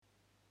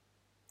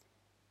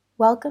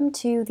Welcome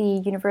to the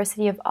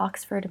University of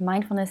Oxford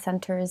Mindfulness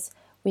Center's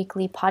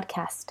weekly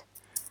podcast.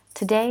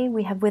 Today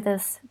we have with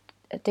us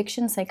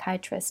addiction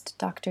psychiatrist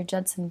Dr.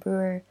 Judson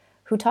Brewer,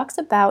 who talks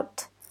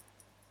about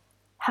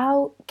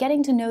how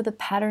getting to know the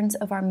patterns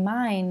of our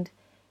mind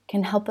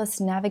can help us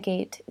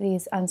navigate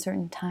these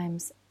uncertain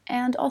times,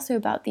 and also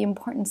about the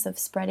importance of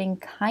spreading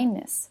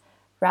kindness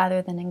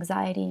rather than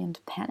anxiety and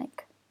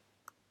panic.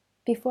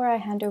 Before I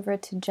hand over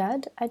to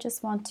Judd, I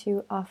just want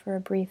to offer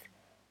a brief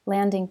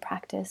landing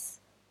practice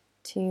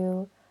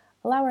to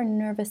allow our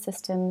nervous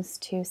systems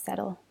to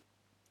settle.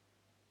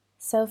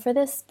 So for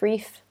this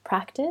brief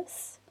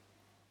practice,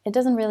 it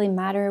doesn't really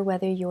matter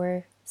whether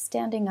you're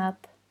standing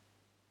up,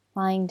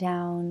 lying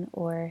down,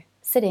 or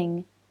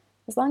sitting,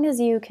 as long as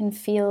you can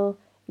feel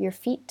your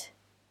feet,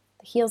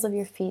 the heels of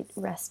your feet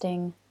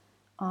resting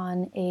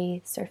on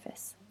a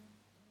surface.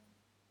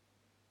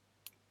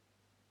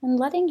 And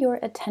letting your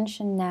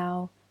attention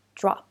now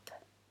drop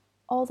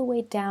all the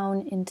way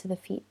down into the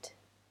feet.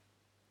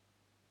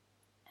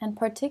 And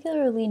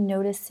particularly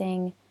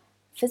noticing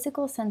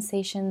physical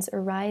sensations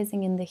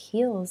arising in the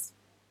heels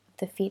of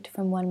the feet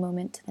from one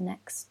moment to the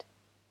next.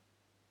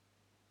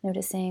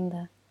 Noticing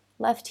the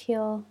left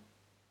heel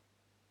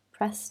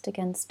pressed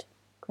against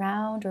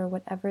ground or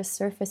whatever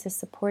surface is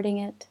supporting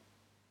it.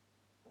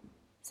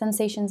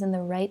 Sensations in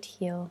the right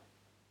heel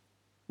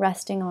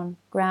resting on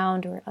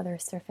ground or other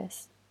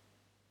surface.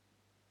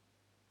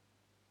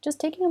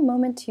 Just taking a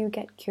moment to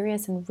get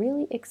curious and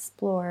really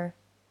explore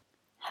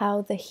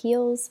how the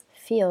heels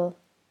feel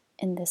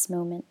in this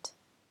moment.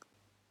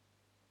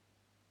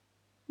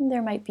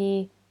 There might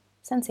be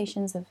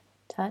sensations of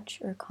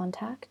touch or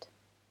contact,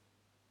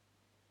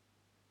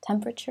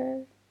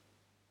 temperature,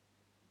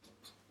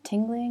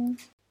 tingling,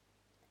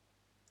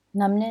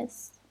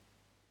 numbness,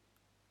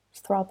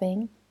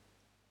 throbbing,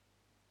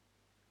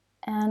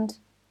 and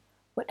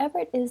whatever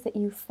it is that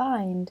you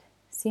find,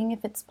 seeing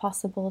if it's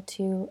possible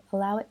to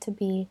allow it to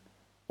be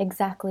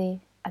exactly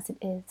as it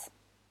is.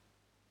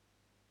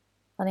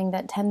 Letting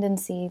that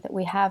tendency that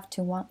we have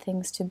to want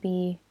things to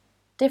be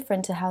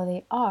different to how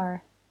they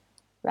are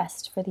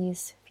rest for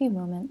these few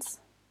moments.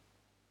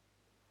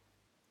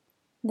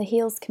 The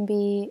heels can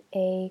be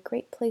a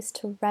great place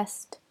to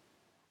rest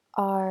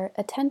our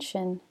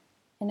attention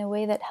in a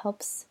way that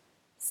helps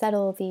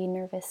settle the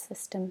nervous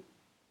system.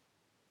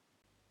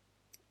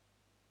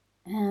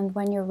 And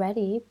when you're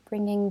ready,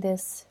 bringing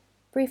this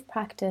brief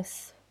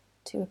practice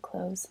to a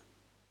close.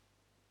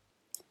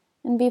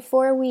 And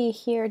before we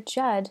hear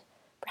Judd,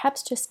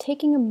 perhaps just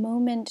taking a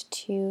moment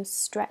to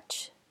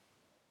stretch.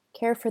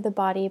 Care for the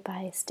body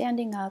by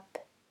standing up,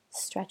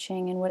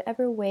 stretching in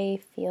whatever way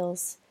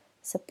feels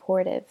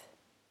supportive.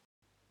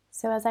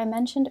 So as I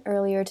mentioned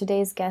earlier,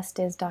 today's guest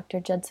is Dr.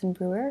 Judson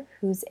Brewer,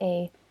 who's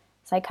a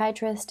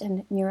psychiatrist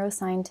and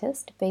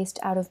neuroscientist based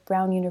out of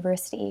Brown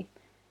University.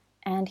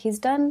 And he's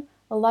done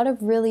a lot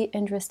of really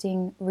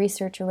interesting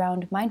research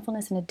around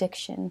mindfulness and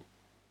addiction,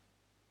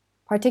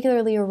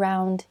 particularly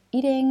around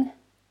eating,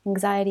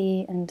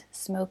 anxiety, and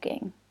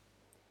smoking.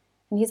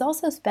 And he's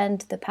also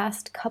spent the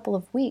past couple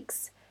of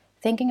weeks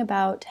thinking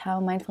about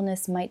how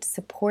mindfulness might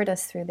support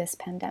us through this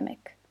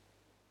pandemic.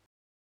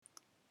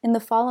 In the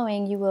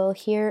following, you will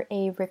hear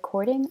a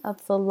recording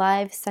of the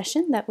live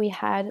session that we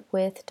had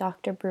with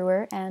Dr.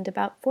 Brewer and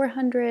about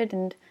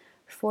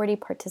 440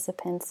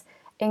 participants,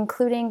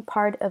 including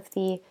part of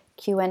the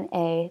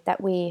Q&A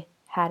that we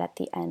had at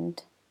the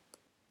end.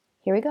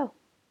 Here we go.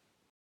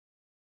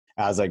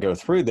 As I go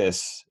through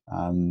this,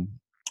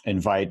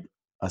 invite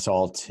us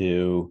all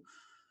to,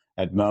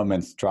 at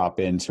moments, drop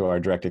into our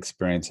direct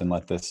experience and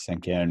let this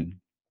sink in.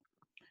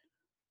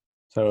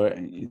 So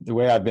the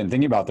way I've been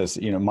thinking about this,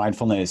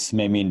 mindfulness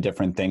may mean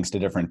different things to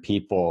different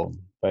people,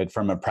 but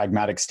from a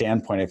pragmatic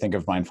standpoint, I think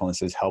of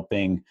mindfulness as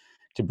helping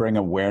to bring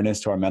awareness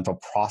to our mental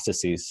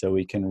processes so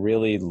we can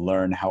really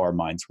learn how our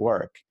minds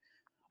work.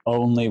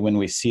 Only when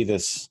we see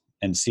this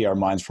and see our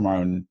minds from our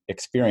own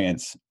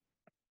experience,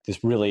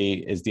 this really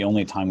is the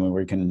only time when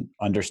we can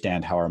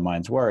understand how our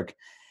minds work.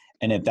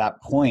 And at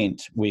that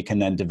point, we can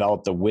then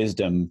develop the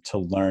wisdom to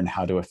learn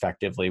how to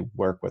effectively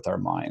work with our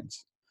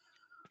minds.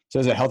 So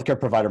as a healthcare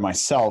provider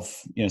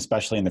myself,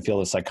 especially in the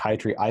field of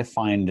psychiatry, I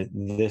find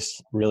this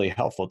really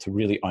helpful to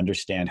really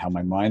understand how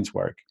my mind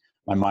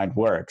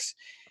works.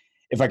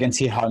 If I can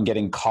see how I'm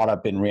getting caught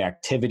up in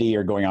reactivity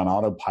or going on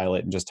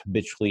autopilot and just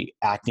habitually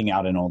acting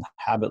out an old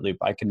habit loop,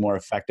 I can more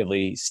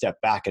effectively step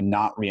back and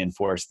not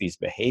reinforce these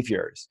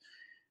behaviors.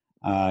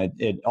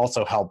 It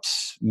also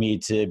helps me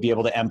to be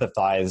able to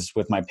empathize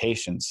with my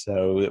patients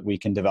so that we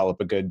can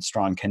develop a good,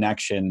 strong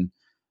connection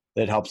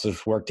that helps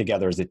us work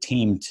together as a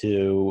team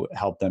to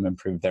help them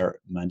improve their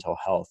mental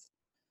health.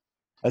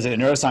 As a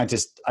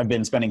neuroscientist, I've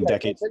been spending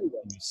decades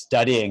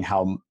studying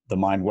how the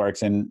mind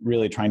works and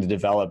really trying to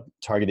develop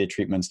targeted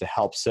treatments to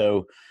help.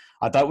 So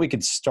I thought we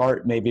could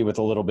start maybe with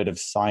a little bit of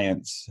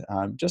science,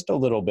 just a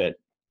little bit.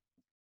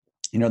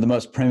 The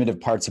most primitive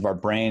parts of our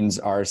brains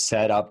are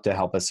set up to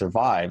help us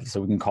survive.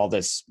 So we can call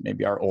this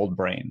maybe our old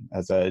brain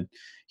as a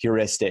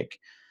heuristic.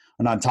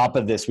 And on top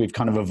of this, we've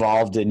kind of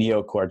evolved a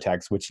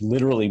neocortex, which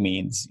literally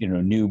means,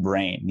 new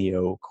brain,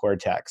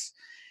 neocortex.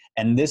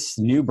 And this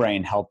new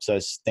brain helps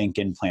us think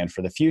and plan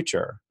for the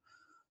future.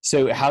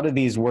 So how do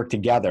these work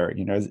together?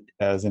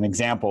 As an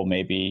example,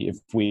 maybe if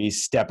we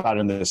step out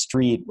into the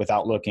street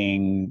without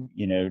looking,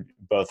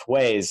 both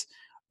ways,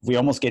 we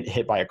almost get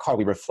hit by a car,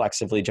 we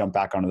reflexively jump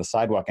back onto the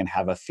sidewalk and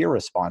have a fear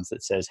response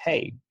that says,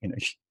 hey,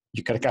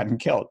 you could have gotten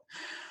killed.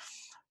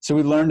 So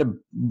we learn to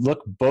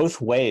look both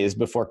ways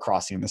before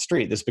crossing the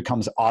street. This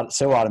becomes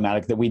so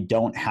automatic that we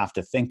don't have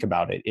to think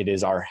about it. It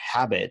is our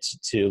habit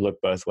to look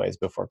both ways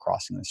before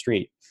crossing the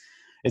street.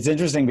 It's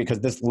interesting because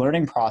this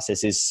learning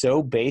process is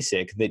so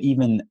basic that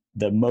even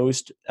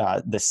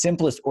the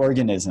simplest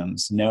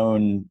organisms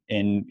known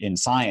in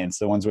science,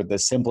 the ones with the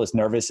simplest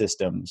nervous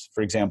systems,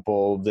 for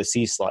example, the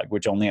sea slug,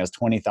 which only has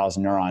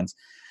 20,000 neurons,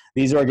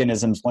 these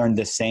organisms learn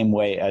the same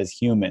way as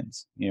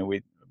humans.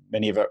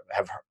 Many of us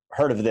have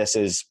heard of this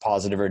as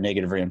positive or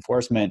negative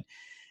reinforcement.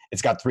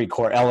 It's got 3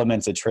 core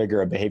elements: a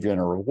trigger, a behavior,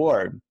 and a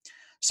reward.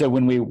 So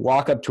when we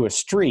walk up to a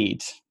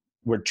street,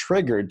 we're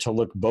triggered to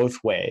look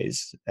both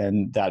ways,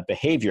 and that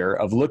behavior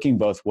of looking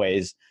both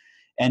ways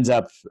ends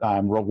up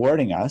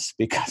rewarding us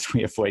because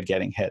we avoid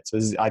getting hit. So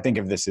I think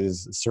of this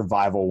as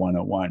survival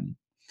 101.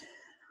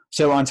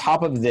 So on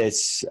top of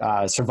this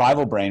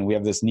survival brain, we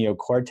have this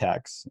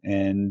neocortex,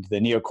 and the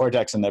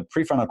neocortex and the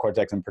prefrontal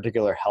cortex in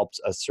particular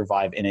helps us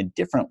survive in a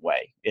different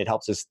way. It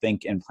helps us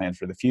think and plan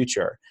for the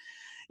future.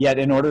 Yet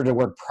in order to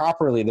work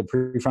properly, the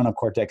prefrontal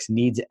cortex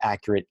needs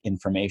accurate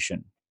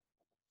information.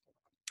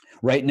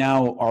 Right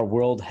now, our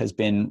world has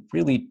been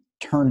really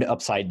turned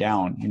upside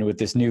down. With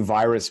this new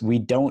virus, we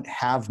don't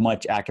have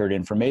much accurate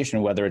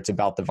information, whether it's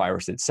about the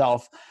virus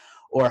itself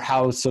or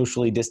how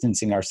socially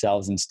distancing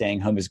ourselves and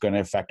staying home is going to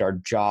affect our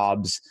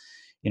jobs,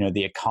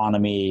 the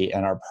economy,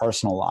 and our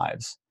personal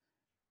lives.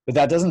 But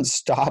that doesn't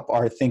stop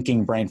our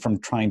thinking brain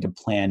from trying to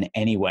plan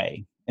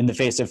anyway. In the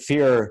face of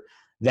fear,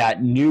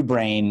 that new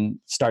brain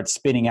starts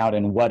spinning out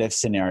in what if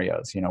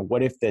scenarios.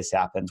 What if this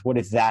happens? What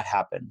if that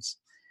happens?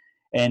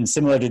 And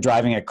similar to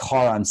driving a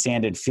car on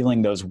sand and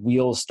feeling those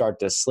wheels start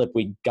to slip,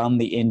 we gun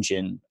the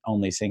engine,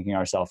 only sinking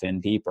ourselves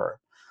in deeper.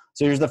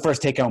 So here's the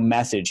first take-home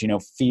message.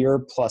 Fear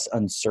plus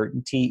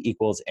uncertainty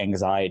equals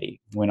anxiety.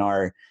 When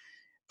our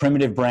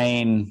primitive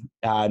brain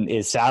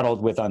is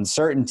saddled with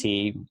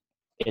uncertainty,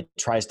 it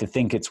tries to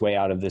think its way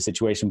out of the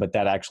situation, but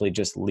that actually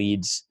just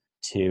leads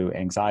to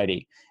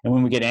anxiety. And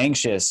when we get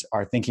anxious,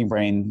 our thinking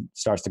brain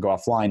starts to go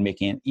offline,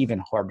 making it even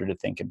harder to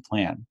think and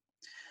plan.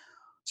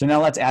 So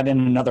now let's add in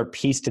another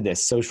piece to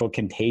this: social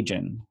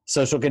contagion.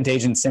 Social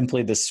contagion is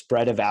simply the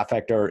spread of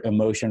affect or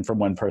emotion from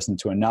one person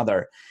to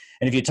another.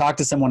 And if you talk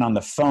to someone on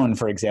the phone,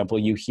 for example,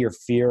 you hear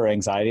fear or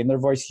anxiety in their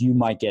voice, you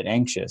might get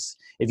anxious.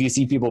 If you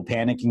see people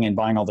panicking and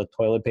buying all the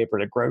toilet paper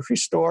at a grocery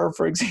store,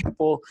 for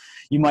example,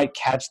 you might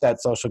catch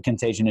that social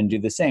contagion and do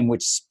the same,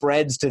 which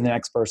spreads to the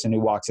next person who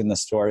walks in the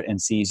store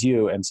and sees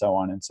you, and so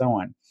on and so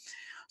on.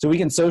 So we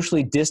can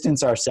socially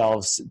distance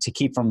ourselves to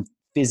keep from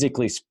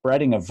physically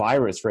spreading a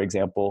virus, for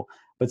example,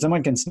 but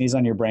someone can sneeze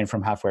on your brain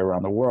from halfway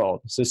around the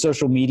world. So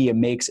social media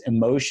makes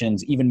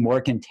emotions even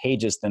more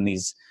contagious than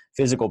these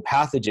physical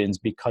pathogens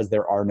because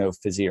there are no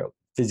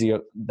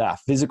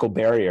physical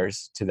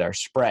barriers to their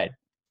spread.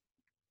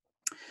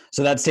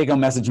 So that's take-home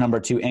message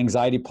number 2.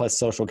 Anxiety plus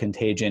social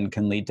contagion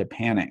can lead to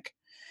panic.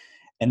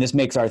 And this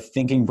makes our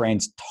thinking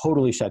brains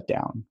totally shut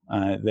down.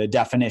 The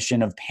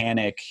definition of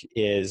panic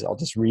is, I'll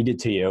just read it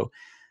to you: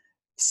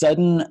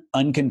 sudden,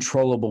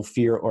 uncontrollable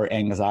fear or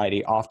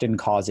anxiety, often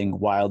causing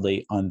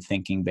wildly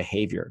unthinking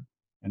behavior.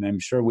 And I'm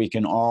sure we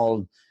can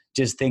all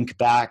just think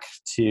back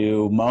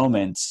to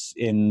moments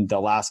in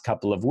the last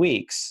couple of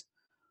weeks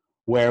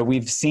where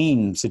we've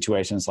seen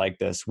situations like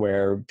this,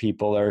 where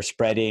people are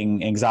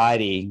spreading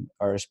anxiety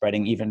or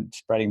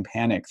spreading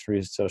panic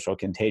through social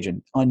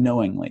contagion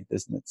unknowingly.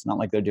 It's not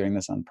like they're doing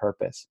this on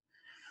purpose.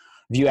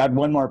 If you add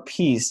one more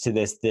piece to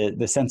this,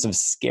 the sense of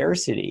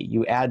scarcity,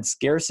 you add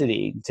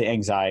scarcity to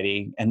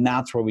anxiety, and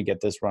that's where we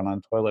get this run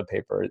on toilet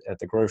paper at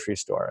the grocery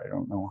store. I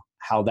don't know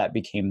how that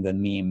became the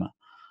meme,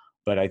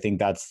 but I think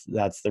that's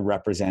the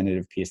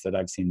representative piece that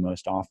I've seen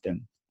most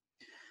often.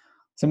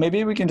 So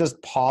maybe we can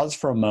just pause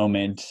for a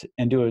moment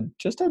and do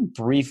just a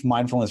brief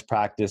mindfulness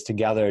practice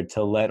together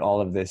to let all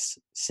of this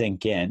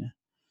sink in.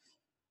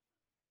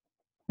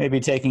 Maybe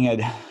taking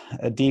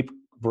a deep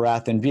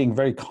breath and being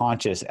very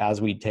conscious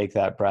as we take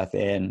that breath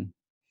in.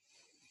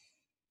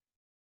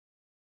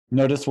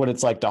 Notice what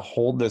it's like to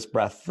hold this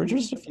breath for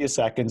just a few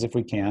seconds if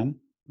we can.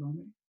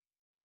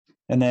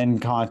 And then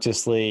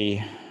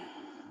consciously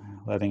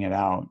letting it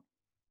out.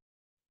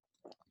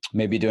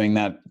 Maybe doing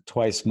that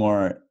twice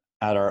more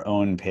at our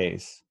own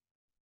pace.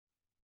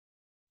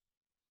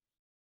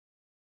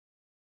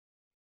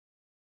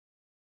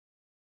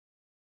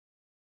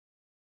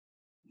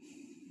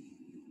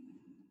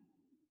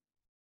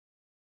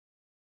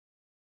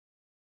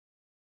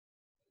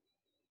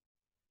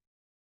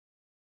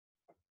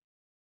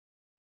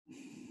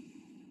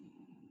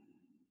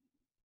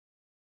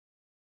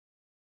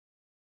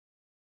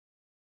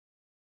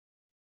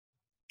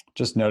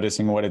 Just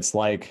noticing what it's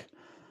like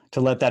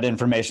to let that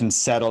information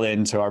settle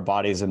into our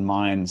bodies and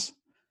minds,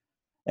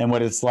 and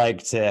what it's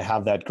like to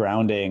have that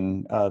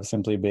grounding of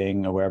simply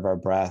being aware of our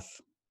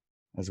breath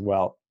as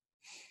well.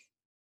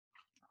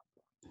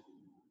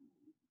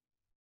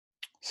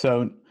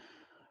 So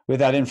with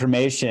that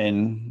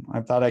information,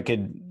 I thought I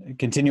could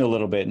continue a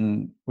little bit,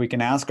 and we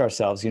can ask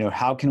ourselves,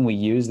 how can we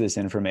use this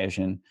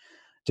information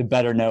to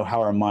better know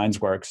how our minds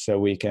work so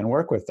we can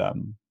work with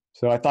them?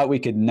 So I thought we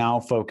could now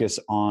focus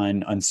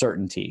on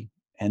uncertainty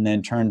and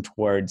then turn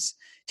towards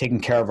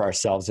taking care of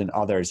ourselves and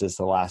others as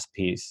the last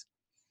piece.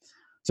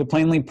 So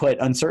plainly put,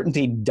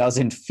 uncertainty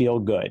doesn't feel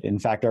good. In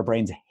fact, our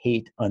brains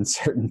hate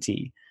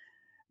uncertainty.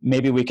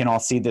 Maybe we can all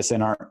see this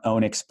in our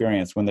own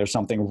experience. When there's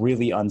something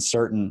really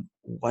uncertain,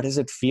 what does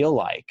it feel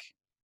like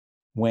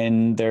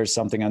when there's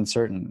something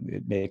uncertain?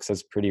 It makes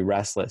us pretty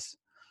restless.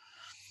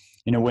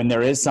 When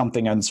there is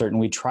something uncertain,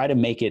 we try to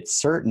make it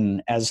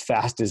certain as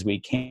fast as we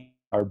can,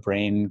 our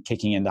brain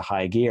kicking into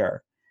high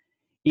gear.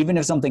 Even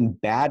if something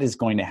bad is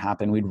going to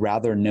happen, we'd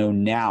rather know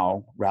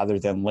now rather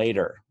than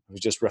later. I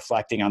was just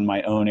reflecting on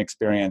my own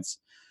experience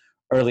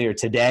earlier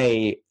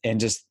today and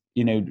just,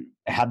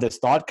 had this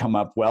thought come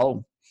up,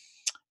 well,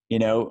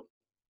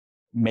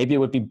 maybe it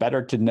would be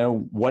better to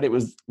know what it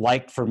was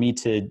like for me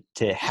to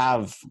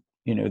have,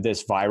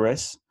 this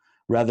virus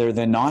rather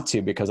than not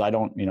to, because I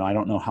don't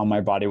know how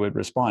my body would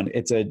respond.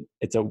 It's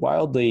a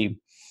wildly,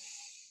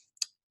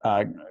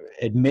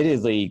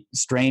 admittedly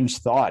strange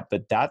thought,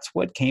 but that's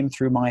what came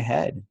through my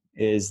head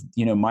is,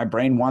 my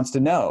brain wants to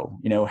know,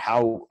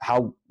 how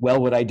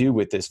well would I do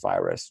with this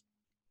virus?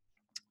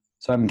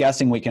 So I'm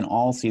guessing we can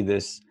all see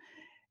this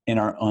in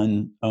our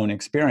own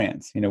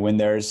experience. When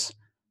there's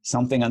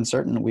something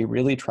uncertain, we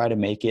really try to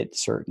make it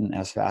certain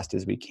as fast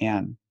as we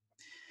can.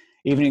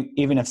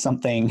 Even if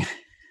something,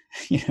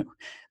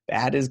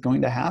 bad is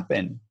going to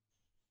happen,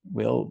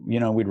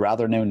 we'd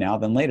rather know now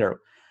than later.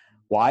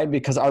 Why?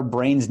 Because our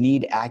brains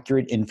need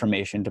accurate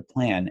information to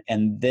plan.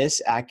 And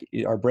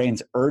our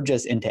brains urge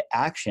us into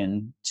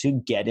action to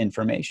get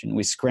information.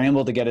 We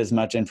scramble to get as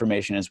much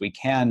information as we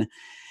can.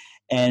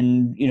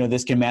 And,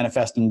 this can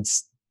manifest in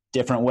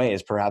different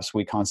ways. Perhaps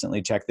we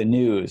constantly check the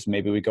news.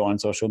 Maybe we go on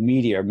social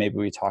media, or maybe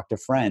we talk to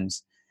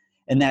friends.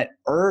 And that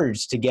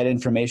urge to get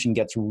information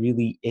gets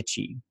really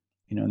itchy.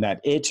 That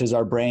itch is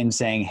our brain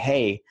saying,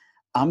 hey,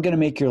 I'm going to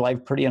make your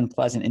life pretty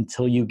unpleasant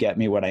until you get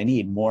me what I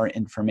need, more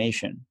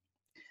information.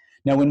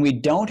 Now, when we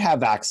don't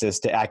have access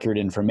to accurate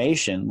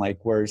information,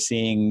 like we're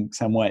seeing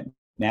somewhat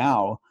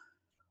now,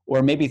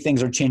 or maybe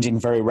things are changing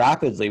very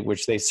rapidly,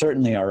 which they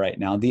certainly are right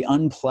now, the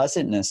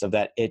unpleasantness of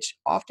that itch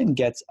often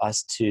gets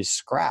us to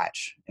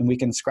scratch. And we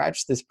can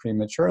scratch this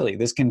prematurely.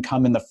 This can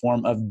come in the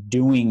form of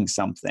doing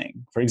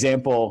something. For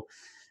example,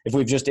 if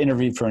we've just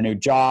interviewed for a new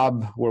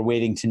job, we're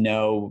waiting to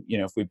know,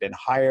 if we've been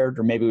hired,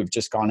 or maybe we've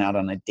just gone out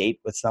on a date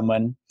with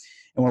someone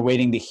and we're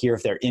waiting to hear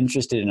if they're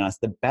interested in us.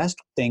 The best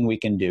thing we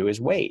can do is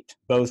wait,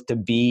 both to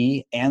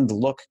be and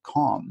look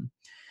calm.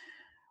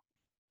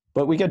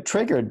 But we get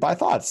triggered by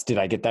thoughts. Did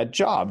I get that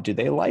job? Do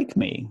they like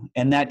me?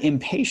 And that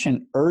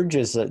impatience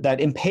urges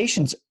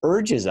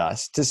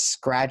us to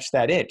scratch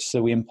that itch.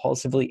 So we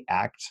impulsively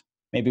act.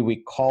 Maybe we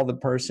call the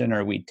person,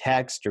 or we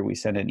text, or we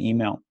send an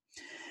email.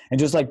 And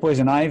just like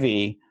poison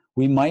ivy,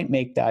 we might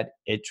make that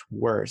itch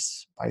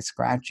worse by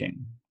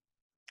scratching.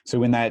 So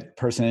when that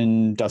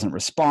person doesn't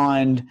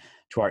respond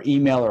to our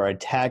email or our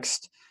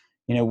text,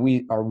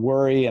 our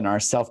worry and our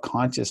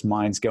self-conscious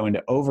minds go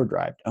into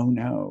overdrive. Oh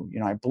no,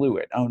 I blew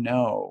it. Oh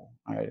no,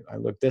 I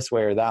looked this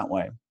way or that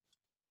way.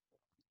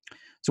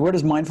 So where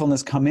does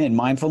mindfulness come in?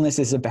 Mindfulness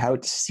is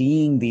about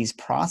seeing these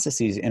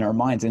processes in our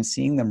minds and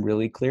seeing them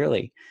really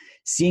clearly.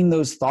 Seeing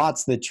those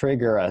thoughts that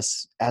trigger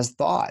us as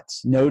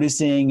thoughts,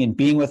 noticing and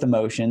being with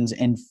emotions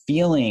and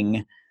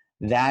feeling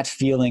that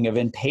feeling of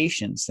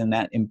impatience and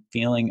that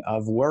feeling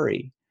of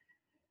worry.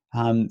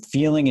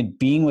 Feeling and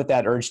being with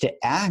that urge to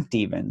act,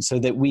 even so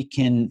that we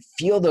can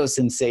feel those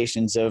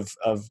sensations of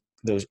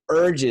those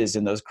urges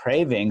and those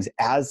cravings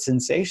as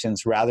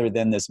sensations rather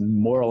than this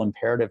moral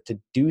imperative to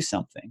do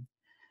something.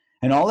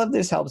 And all of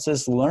this helps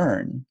us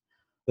learn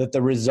that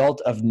the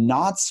result of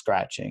not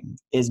scratching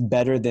is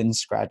better than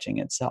scratching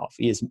itself,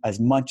 as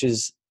much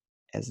as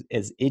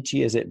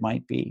itchy as it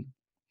might be.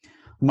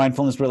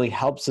 Mindfulness really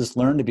helps us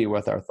learn to be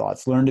with our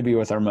thoughts, learn to be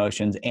with our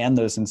emotions and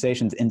those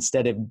sensations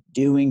instead of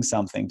doing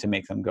something to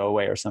make them go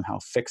away or somehow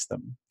fix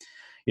them.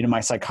 My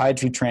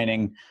psychiatry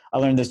training, I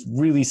learned this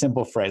really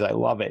simple phrase. I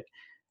love it.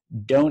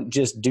 Don't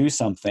just do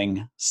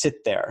something,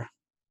 sit there.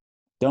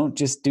 Don't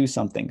just do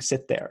something,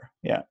 sit there.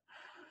 Yeah.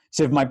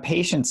 So if my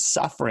patient's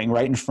suffering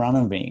right in front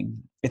of me,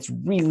 it's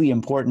really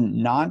important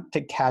not to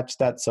catch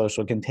that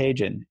social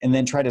contagion and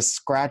then try to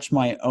scratch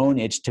my own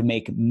itch to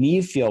make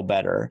me feel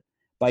better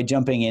by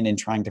jumping in and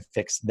trying to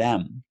fix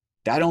them.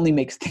 That only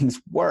makes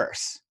things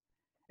worse.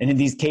 And in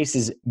these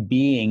cases,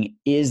 being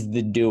is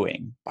the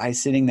doing. By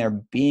sitting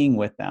there, being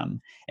with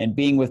them and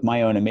being with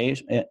my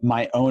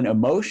own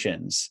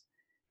emotions,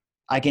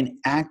 I can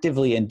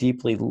actively and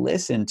deeply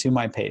listen to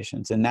my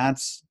patients. And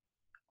that's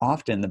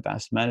often the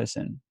best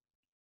medicine.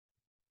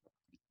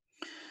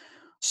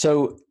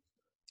 So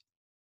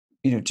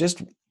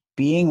just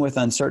being with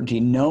uncertainty,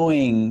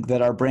 knowing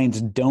that our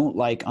brains don't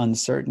like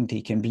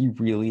uncertainty can be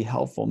really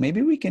helpful.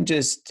 Maybe we can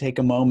just take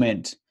a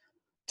moment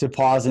to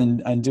pause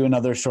and do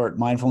another short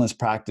mindfulness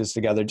practice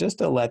together just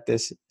to let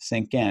this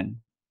sink in.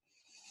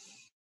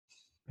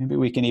 Maybe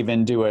we can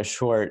even do a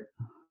short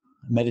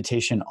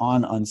meditation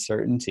on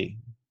uncertainty.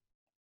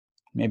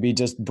 Maybe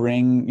just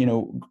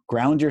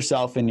ground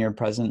yourself in your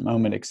present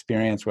moment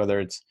experience, whether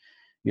it's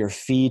your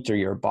feet or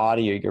your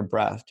body or your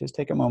breath. Just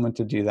take a moment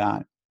to do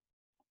that.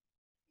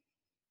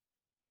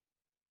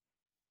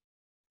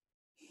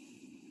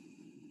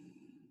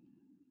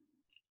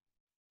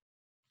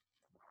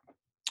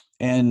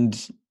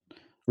 And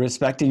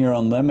respecting your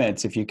own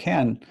limits, if you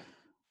can,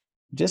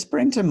 just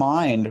bring to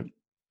mind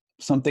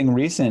something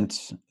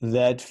recent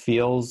that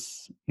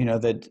feels,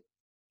 that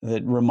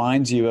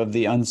reminds you of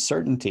the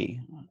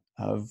uncertainty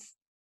of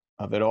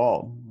it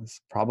all. This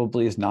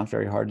probably is not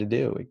very hard to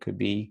do. It could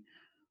be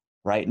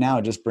right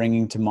now, just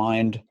bringing to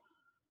mind,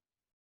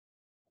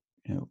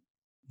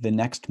 the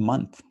next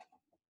month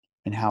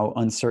and how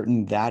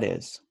uncertain that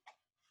is.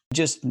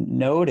 Just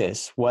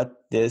notice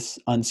what this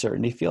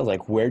uncertainty feels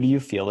like. Where do you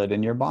feel it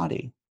in your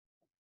body?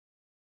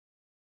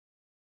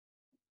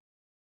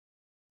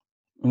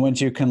 And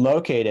once you can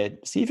locate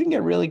it, see if you can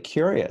get really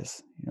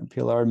curious.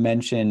 Pilar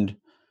mentioned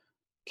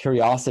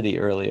curiosity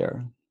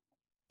earlier.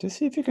 Just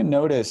see if you can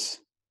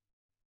notice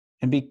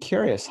and be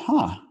curious.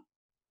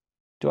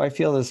 Do I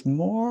feel this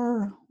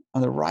more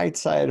on the right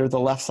side or the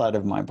left side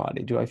of my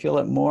body? Do I feel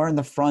it more in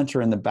the front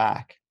or in the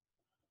back?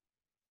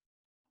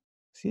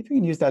 See if you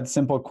can use that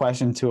simple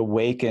question to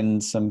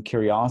awaken some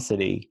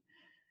curiosity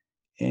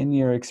in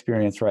your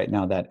experience right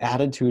now, that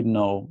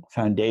attitudinal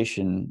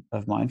foundation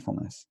of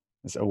mindfulness,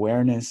 this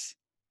awareness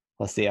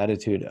plus the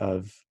attitude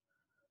of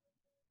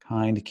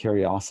kind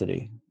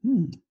curiosity.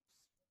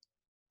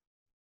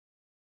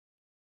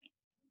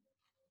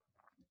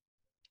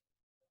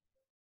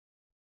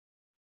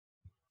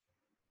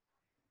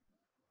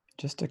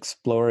 Just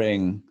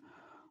exploring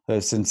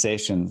those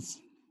sensations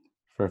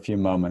for a few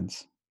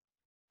moments.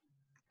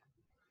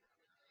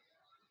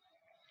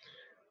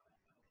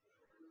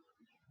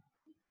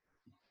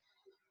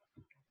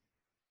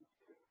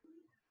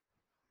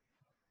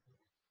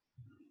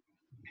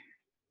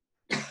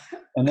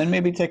 And then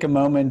maybe take a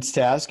moment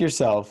to ask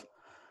yourself,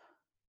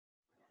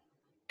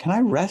 can I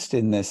rest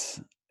in this,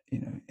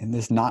 in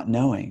this not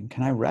knowing?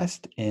 Can I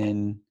rest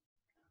in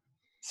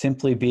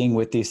simply being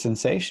with these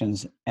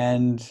sensations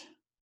and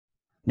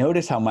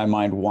notice how my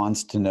mind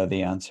wants to know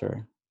the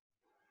answer?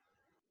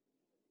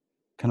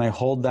 Can I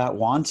hold that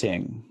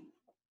wanting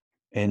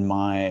in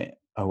my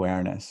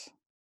awareness?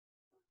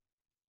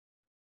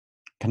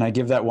 Can I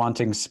give that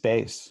wanting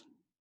space?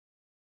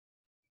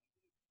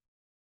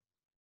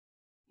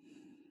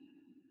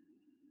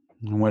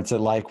 And what's it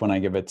like when I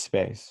give it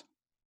space?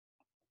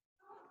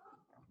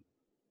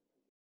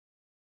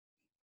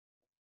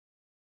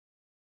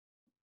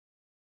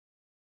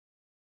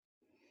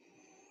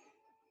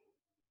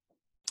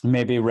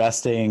 Maybe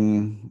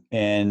resting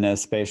in a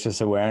spacious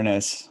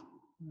awareness.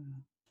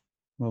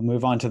 We'll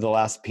move on to the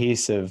last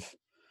piece of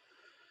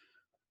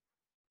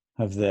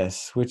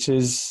this, which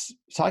is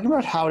talking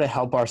about how to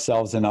help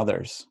ourselves and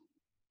others.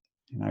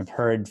 I've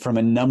heard from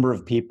a number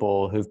of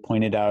people who've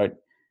pointed out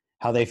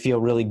how they feel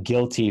really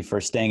guilty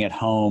for staying at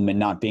home and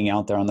not being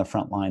out there on the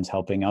front lines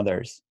helping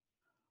others.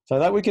 So I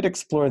thought we could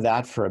explore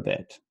that for a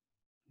bit,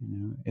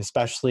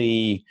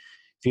 especially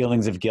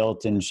feelings of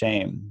guilt and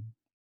shame.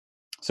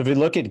 So if we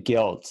look at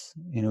guilt,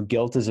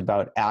 guilt is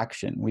about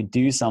action. We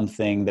do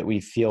something that we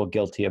feel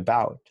guilty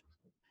about.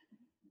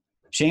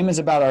 Shame is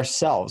about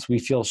ourselves. We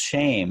feel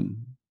shame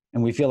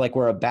and we feel like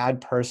we're a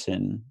bad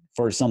person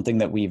for something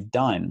that we've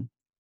done,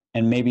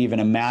 and maybe even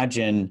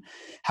imagine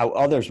how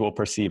others will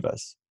perceive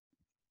us.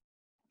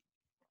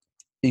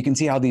 You can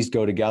see how these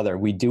go together.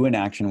 We do an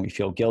action, we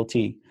feel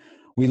guilty.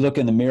 We look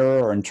in the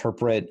mirror or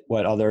interpret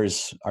what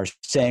others are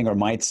saying or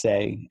might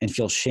say and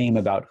feel shame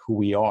about who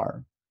we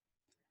are.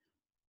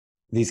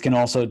 These can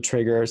also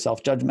trigger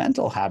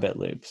self-judgmental habit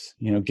loops.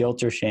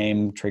 Guilt or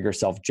shame trigger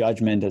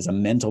self-judgment as a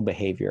mental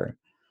behavior,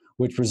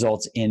 which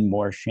results in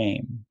more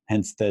shame.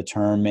 Hence the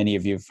term many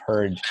of you have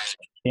heard,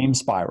 shame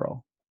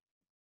spiral.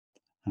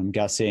 I'm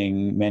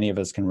guessing many of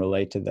us can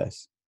relate to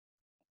this.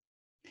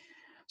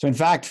 So in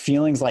fact,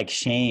 feelings like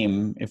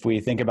shame, if we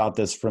think about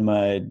this from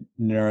a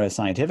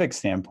neuroscientific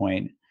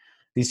standpoint,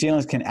 these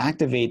feelings can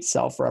activate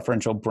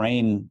self-referential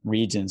brain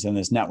regions in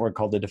this network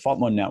called the default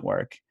mode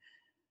network.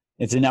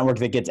 It's a network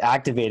that gets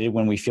activated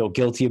when we feel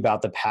guilty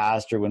about the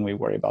past or when we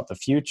worry about the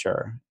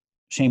future.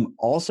 Shame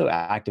also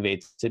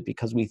activates it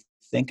because we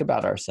think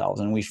about ourselves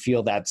and we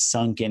feel that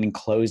sunk in and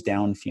closed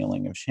down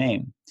feeling of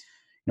shame.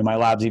 My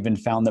labs even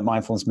found that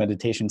mindfulness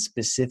meditation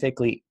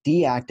specifically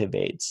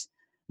deactivates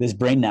this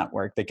brain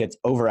network that gets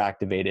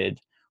overactivated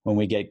when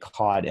we get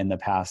caught in the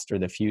past or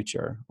the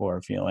future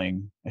or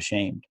feeling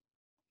ashamed.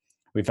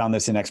 We found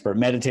this in expert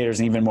meditators,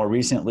 and even more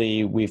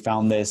recently, we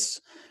found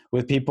this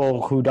with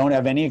people who don't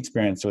have any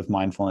experience with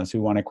mindfulness,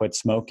 who want to quit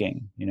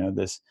smoking.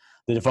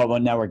 The default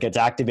mode network gets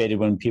activated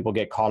when people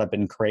get caught up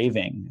in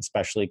craving,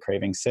 especially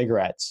craving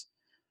cigarettes.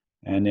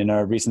 And in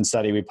a recent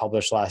study we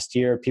published last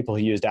year, people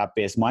who used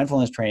app-based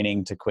mindfulness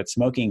training to quit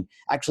smoking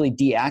actually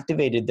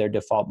deactivated their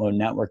default mode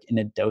network in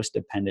a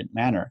dose-dependent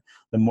manner.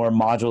 The more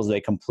modules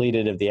they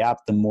completed of the app,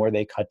 the more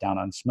they cut down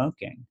on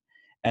smoking.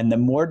 And the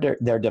more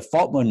their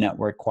default mode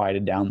network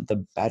quieted down,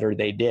 the better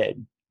they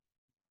did.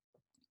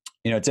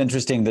 It's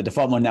interesting, the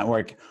default mode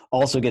network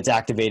also gets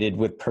activated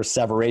with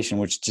perseveration,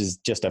 which is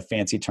just a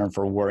fancy term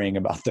for worrying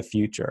about the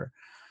future.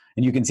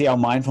 And you can see how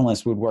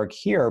mindfulness would work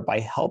here by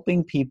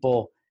helping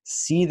people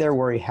see their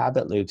worry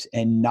habit loops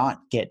and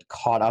not get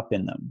caught up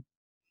in them.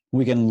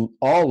 We can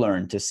all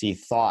learn to see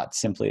thoughts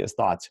simply as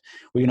thoughts.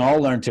 We can all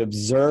learn to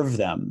observe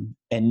them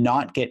and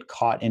not get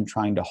caught in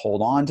trying to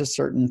hold on to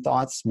certain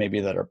thoughts,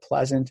 maybe that are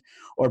pleasant,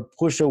 or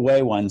push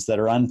away ones that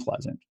are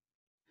unpleasant.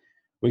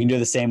 We can do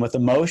the same with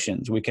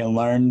emotions. We can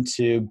learn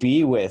to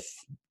be with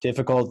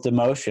difficult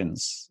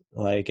emotions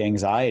like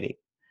anxiety.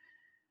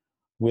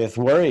 With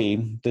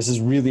worry, this is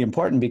really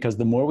important because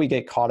the more we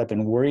get caught up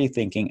in worry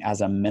thinking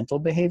as a mental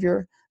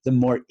behavior, the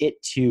more it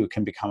too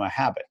can become a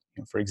habit.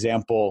 For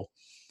example,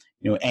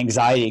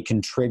 anxiety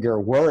can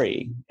trigger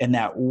worry, and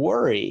that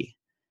worry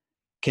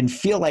can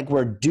feel like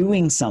we're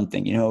doing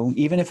something.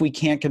 Even if we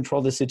can't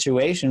control the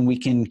situation, we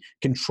can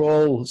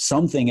control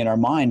something in our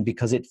mind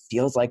because it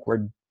feels like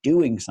we're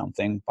doing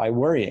something by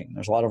worrying.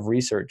 There's a lot of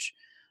research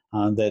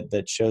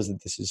that shows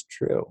that this is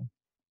true.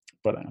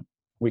 But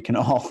we can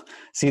all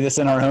see this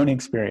in our own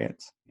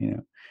experience.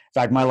 In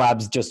fact, my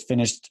lab's just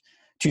finished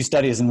 2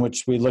 studies in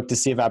which we looked to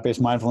see if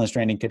app-based mindfulness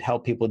training could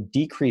help people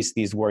decrease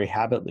these worry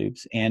habit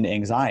loops and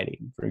anxiety.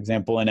 For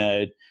example, in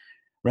a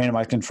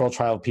randomized control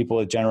trial of people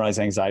with generalized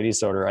anxiety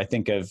disorder, I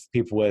think of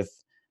people with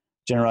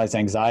generalized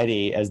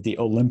anxiety as the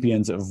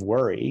Olympians of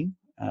worry.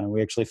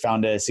 We actually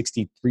found a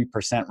 63%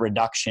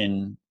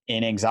 reduction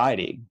in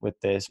anxiety with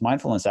this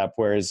mindfulness app,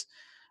 whereas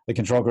the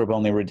control group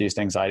only reduced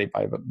anxiety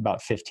by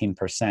about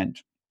 15%.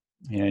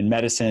 In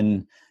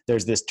medicine,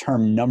 there's this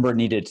term number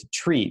needed to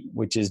treat,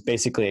 which is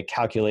basically a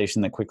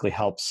calculation that quickly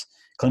helps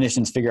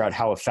clinicians figure out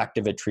how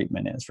effective a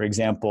treatment is. For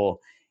example,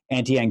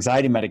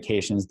 anti-anxiety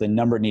medications, the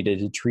number needed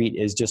to treat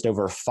is just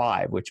over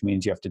 5, which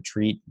means you have to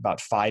treat about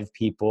 5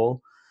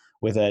 people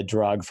with a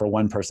drug for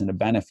 1 person to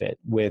benefit.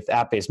 With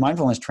app-based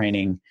mindfulness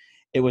training,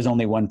 it was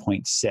only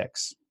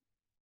 1.6.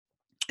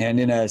 And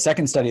in a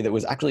second study that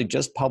was actually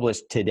just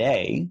published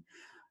today,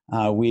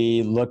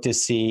 we looked to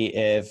see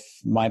if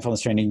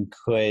mindfulness training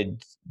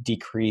could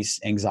decrease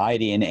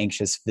anxiety in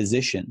anxious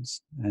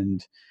physicians.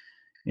 And,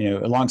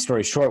 a long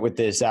story short, with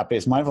this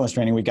app-based mindfulness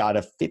training, we got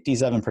a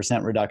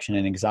 57% reduction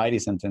in anxiety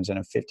symptoms and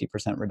a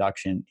 50%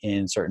 reduction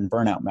in certain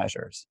burnout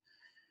measures.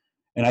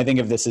 And I think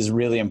of this as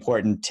really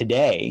important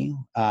today,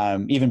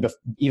 even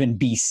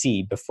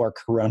BC, before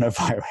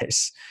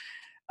coronavirus.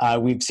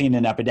 We've seen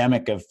an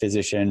epidemic of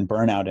physician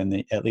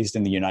burnout at least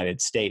in the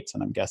United States,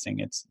 and I'm guessing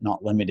it's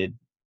not limited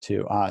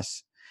to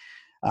us.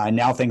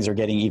 Now things are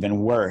getting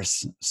even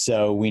worse,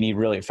 so we need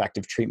really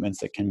effective treatments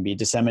that can be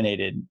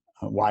disseminated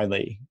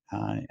widely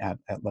at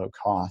low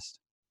cost.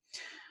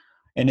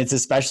 And it's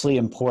especially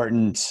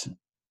important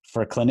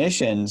for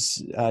clinicians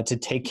to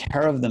take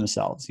care of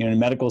themselves. In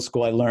medical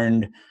school, I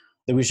learned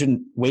that we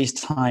shouldn't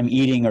waste time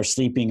eating or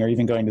sleeping or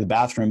even going to the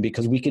bathroom,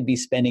 because we could be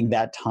spending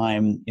that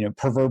time,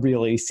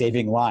 proverbially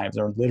saving lives,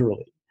 or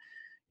literally.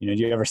 Do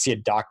you ever see a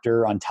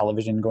doctor on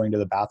television going to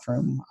the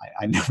bathroom?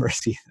 I never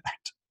see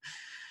that.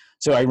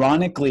 So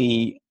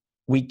ironically,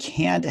 we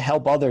can't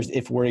help others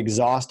if we're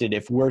exhausted,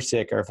 if we're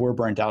sick, or if we're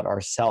burnt out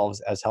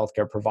ourselves as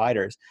healthcare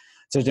providers.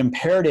 So it's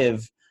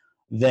imperative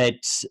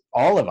that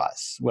all of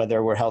us,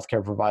 whether we're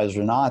healthcare providers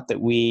or not, that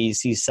we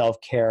see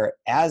self-care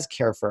as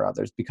care for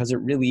others, because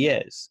it really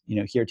is.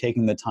 Here,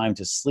 taking the time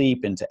to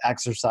sleep and to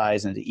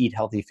exercise and to eat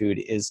healthy food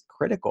is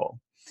critical.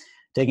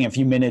 Taking a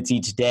few minutes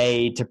each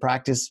day to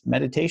practice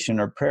meditation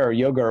or prayer or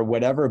yoga or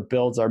whatever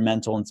builds our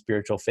mental and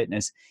spiritual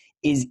fitness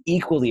is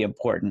equally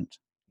important.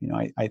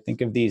 I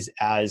think of these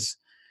as,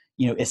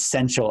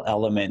 essential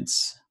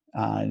elements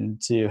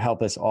to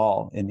help us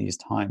all in these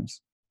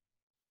times.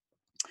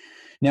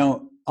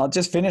 Now, I'll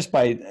just finish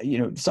by,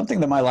 something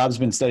that my lab's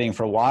been studying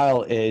for a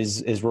while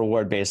is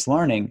reward-based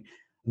learning.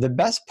 The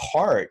best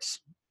part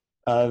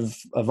of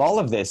all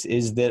of this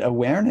is that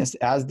awareness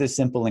as the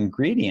simple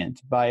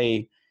ingredient,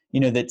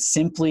 that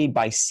simply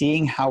by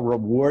seeing how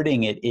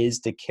rewarding it is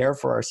to care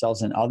for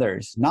ourselves and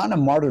others, not in a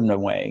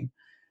martyrdom way,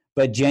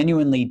 but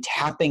genuinely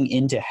tapping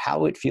into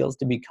how it feels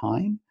to be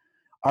kind,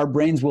 our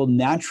brains will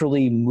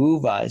naturally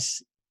move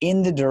us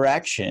in the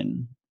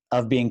direction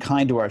of being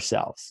kind to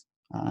ourselves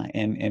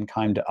and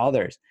kind to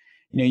others.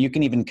 You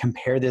can even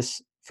compare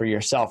this for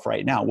yourself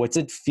right now. What's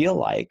it feel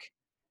like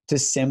to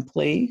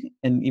simply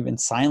and even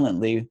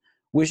silently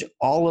wish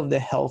all of the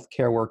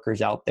healthcare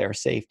workers out there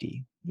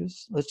safety?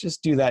 Let's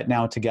just do that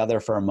now together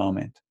for a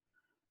moment.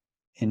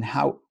 In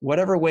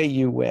whatever way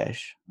you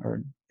wish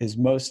or is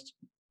most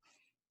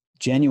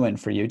genuine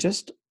for you,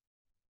 just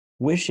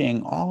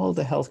wishing all of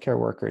the healthcare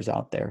workers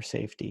out there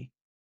safety.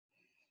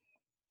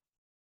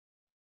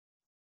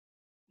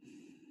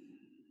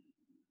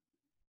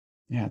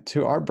 Yeah,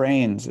 to our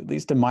brains, at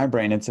least in my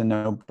brain, it's a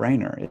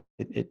no-brainer.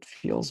 It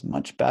feels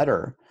much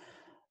better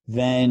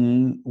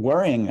than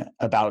worrying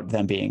about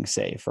them being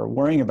safe or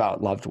worrying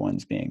about loved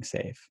ones being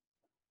safe.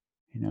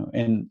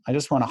 And I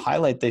just want to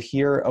highlight that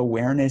here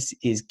awareness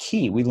is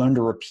key. We learn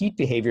to repeat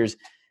behaviors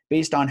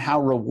based on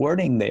how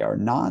rewarding they are,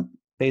 not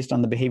based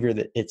on the behavior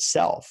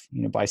itself.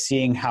 By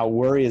seeing how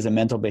worry as a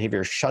mental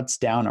behavior shuts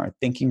down our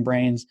thinking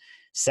brains,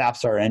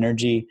 saps our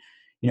energy,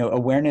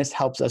 awareness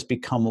helps us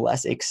become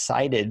less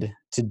excited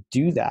to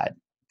do that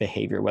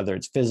behavior, whether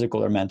it's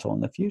physical or mental in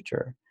the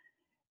future.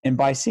 And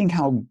by seeing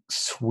how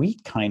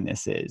sweet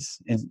kindness is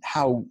and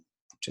how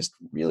just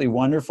really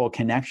wonderful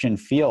connection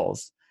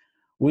feels,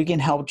 we can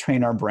help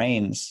train our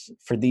brains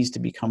for these to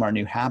become our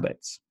new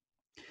habits.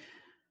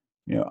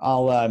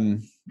 I'll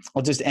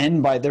just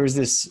end by there was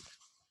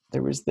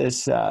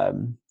this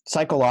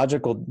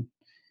psychological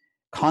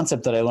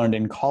concept that I learned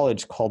in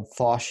college called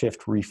thaw,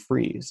 shift,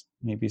 refreeze.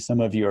 Maybe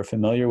some of you are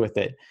familiar with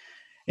it.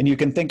 And you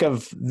can think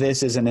of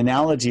this as an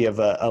analogy of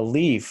a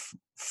leaf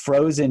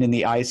frozen in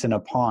the ice in a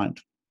pond.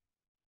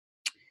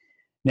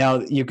 Now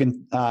you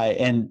can,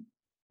 and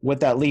what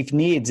that leaf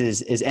needs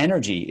is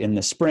energy. In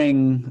the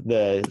spring,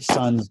 the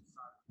sun's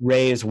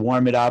rays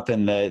warm it up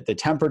and the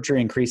temperature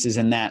increases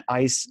and that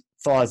ice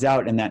thaws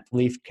out and that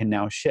leaf can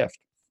now shift.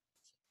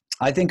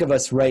 I think of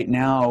us right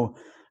now,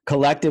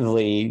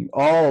 collectively,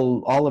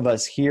 all of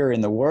us here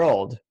in the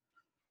world,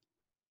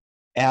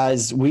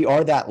 as we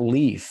are that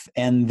leaf,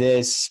 and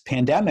this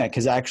pandemic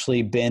has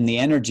actually been the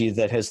energy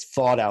that has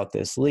thawed out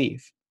this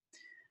leaf.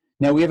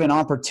 Now we have an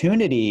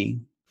opportunity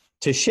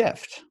to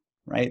shift,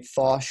 right?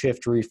 Thaw,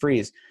 shift,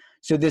 refreeze.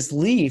 So this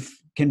leaf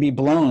can be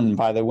blown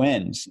by the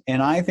winds.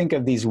 And I think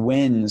of these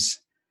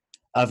winds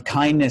of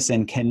kindness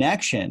and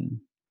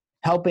connection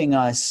helping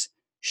us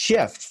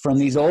shift from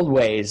these old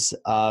ways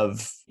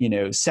of,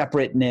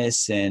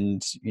 separateness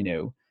and,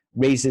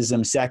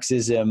 racism,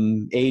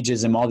 sexism,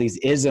 ageism, all these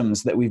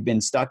isms that we've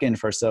been stuck in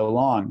for so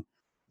long.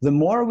 The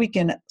more we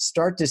can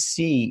start to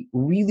see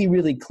really,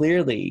 really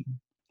clearly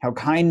how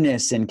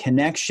kindness and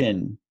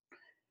connection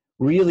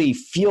really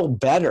feel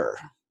better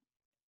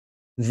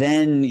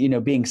than,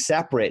 being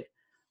separate,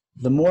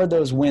 the more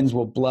those winds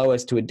will blow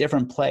us to a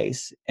different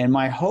place. And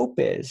my hope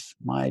is,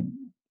 my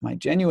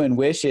genuine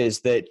wish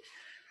is that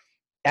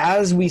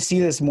as we see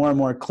this more and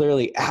more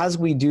clearly, as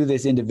we do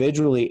this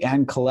individually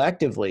and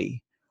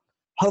collectively,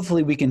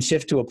 hopefully we can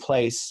shift to a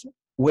place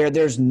where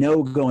there's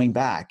no going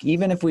back.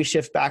 Even if we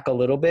shift back a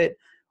little bit,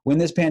 when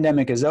this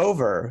pandemic is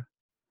over,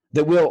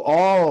 that we'll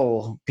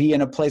all be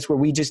in a place where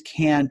we just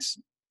can't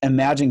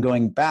imagine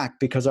going back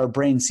because our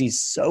brain sees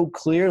so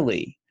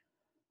clearly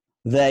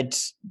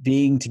that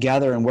being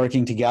together and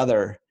working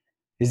together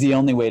is the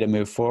only way to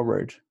move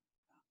forward,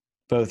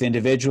 both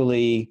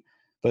individually,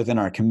 both in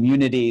our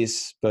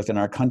communities, both in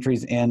our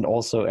countries, and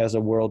also as a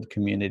world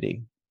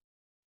community.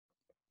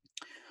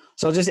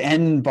 So I'll just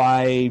end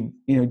by,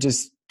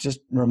 just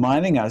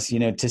reminding us,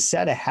 to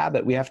set a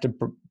habit, we have to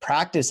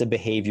practice a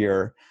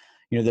behavior.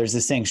 There's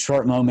this saying,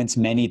 short moments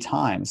many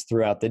times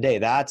throughout the day.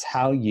 That's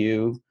how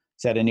you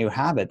set a new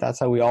habit. That's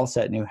how we all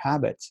set new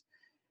habits.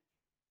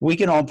 We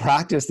can all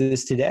practice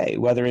this today,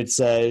 whether it's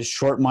a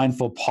short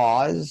mindful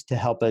pause to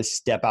help us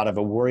step out of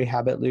a worry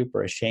habit loop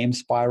or a shame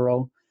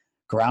spiral,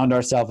 ground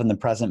ourselves in the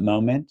present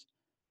moment,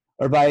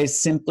 or by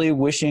simply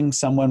wishing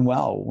someone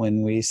well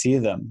when we see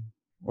them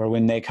or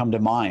when they come to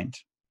mind.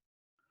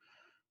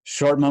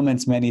 Short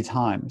moments many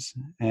times.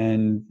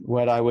 And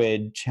what I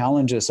would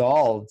challenge us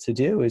all to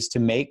do is to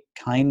make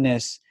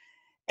kindness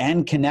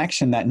and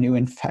connection that new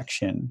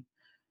infection,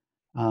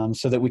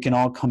 so that we can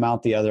all come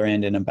out the other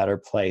end in a better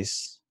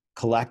place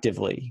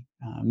collectively,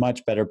 a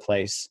much better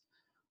place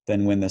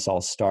than when this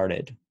all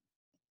started.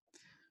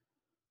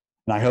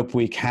 And I hope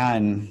we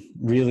can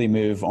really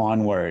move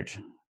onward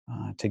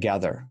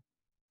together.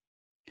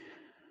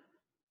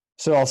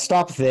 So I'll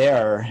stop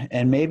there,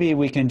 and maybe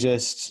we can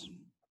just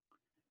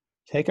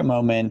take a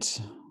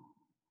moment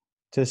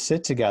to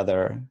sit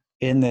together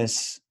in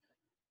this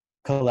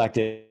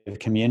collective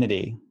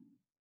community.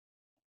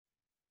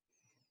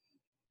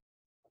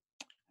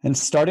 And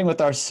starting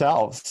with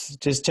ourselves,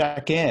 just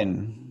check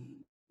in.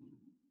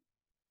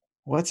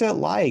 What's it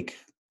like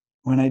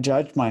when I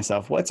judge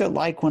myself? What's it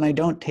like when I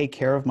don't take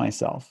care of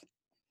myself?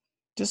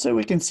 Just so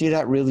we can see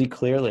that really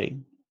clearly.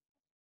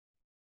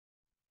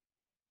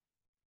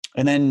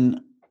 And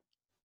then,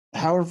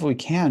 however we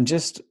can,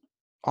 just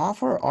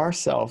offer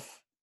ourselves,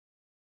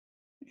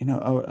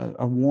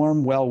 a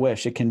warm well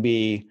wish. It can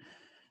be,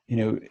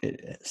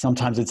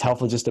 sometimes it's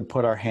helpful just to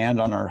put our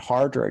hand on our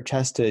heart or our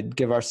chest to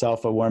give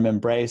ourselves a warm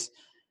embrace,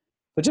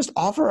 but just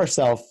offer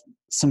ourselves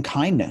some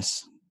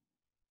kindness.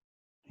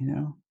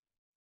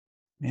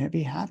 May I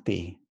be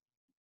happy.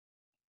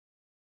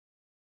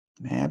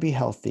 May I be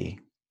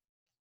healthy.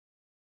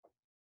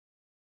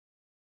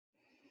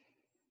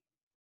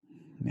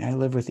 May I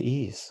live with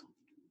ease.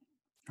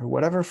 Or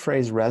whatever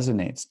phrase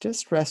resonates,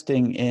 just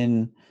resting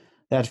in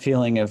that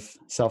feeling of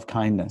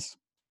self-kindness.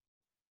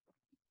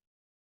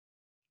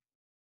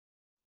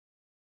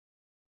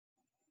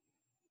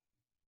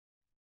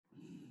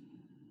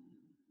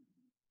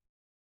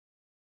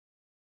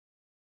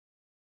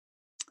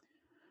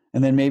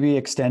 And then maybe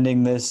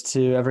extending this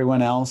to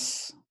everyone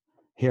else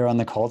here on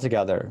the call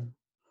together,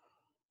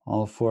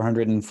 all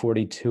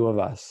 442 of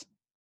us.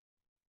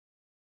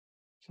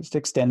 Just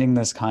extending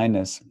this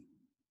kindness.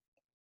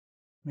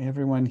 May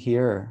everyone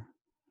here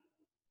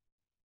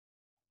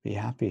be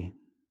happy,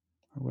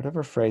 or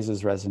whatever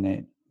phrases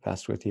resonate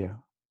best with you.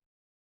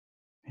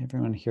 May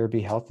everyone here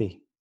be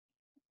healthy.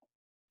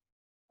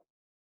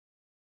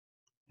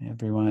 May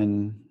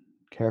everyone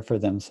care for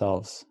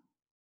themselves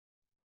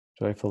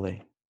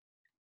joyfully.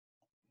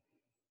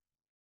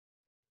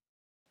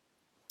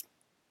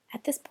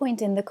 At this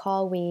point in the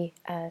call, we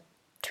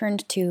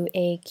turned to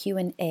a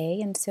Q&A,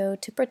 and so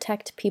to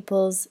protect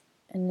people's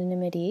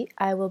anonymity,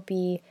 I will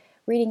be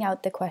reading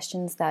out the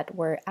questions that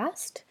were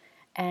asked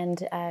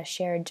and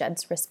share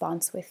Judd's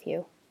response with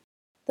you.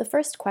 The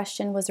first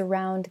question was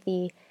around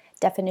the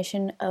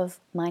definition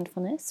of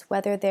mindfulness,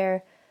 whether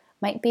there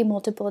might be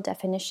multiple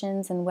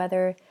definitions and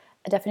whether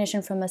a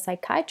definition from a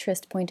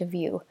psychiatrist point of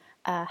view,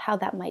 how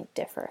that might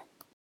differ.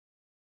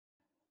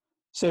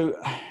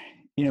 So,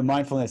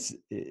 mindfulness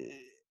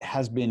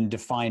has been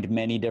defined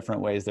many different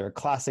ways. There are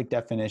classic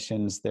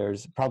definitions.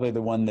 There's probably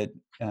the one that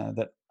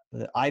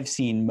I've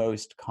seen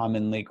most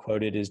commonly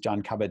quoted is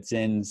Jon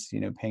Kabat-Zinn's,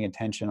 paying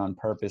attention on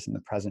purpose in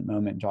the present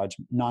moment,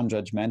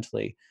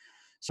 non-judgmentally.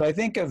 So I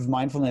think of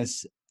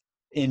mindfulness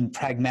in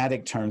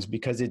pragmatic terms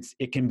because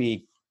it can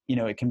be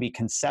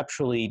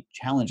conceptually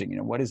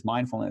challenging. What is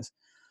mindfulness?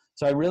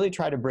 So I really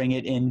try to bring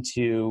it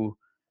into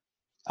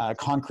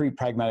concrete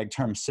pragmatic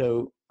terms.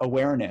 So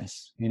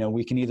awareness,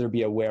 we can either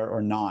be aware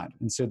or not.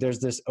 And so there's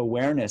this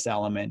awareness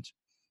element,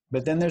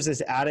 but then there's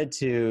this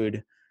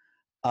attitude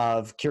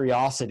of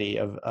curiosity,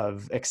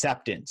 of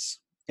acceptance.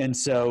 And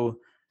so,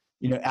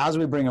 as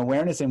we bring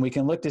awareness in, we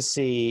can look to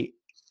see,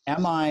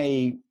 am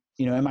I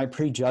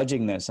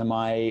prejudging this? Am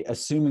I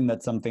assuming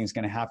that something's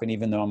going to happen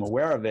even though I'm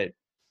aware of it?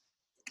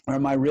 Or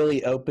am I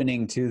really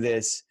opening to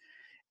this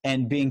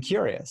and being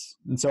curious?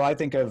 And so I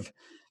think of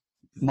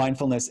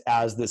mindfulness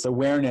as this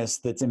awareness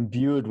that's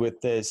imbued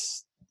with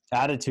this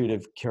attitude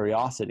of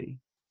curiosity.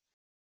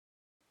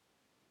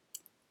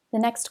 The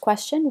next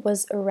question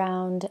was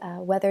around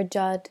whether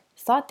Judd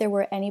thought there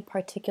were any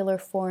particular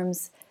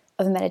forms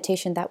of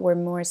meditation that were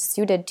more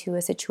suited to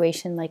a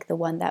situation like the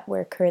one that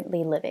we're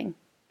currently living.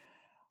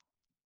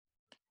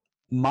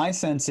 My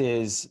sense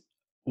is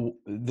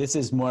this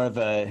is more of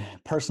a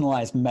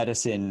personalized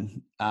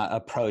medicine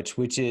approach,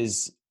 which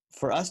is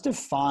for us to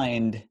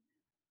find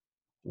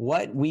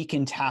what we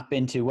can tap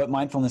into, what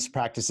mindfulness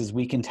practices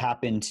we can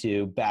tap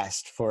into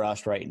best for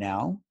us right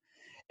now.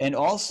 And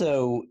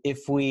also,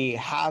 if we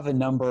have a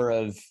number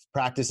of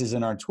practices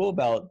in our tool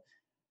belt,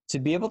 to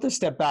be able to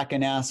step back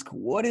and ask,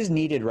 what is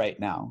needed right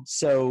now?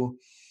 So,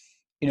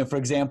 for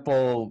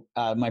example,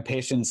 my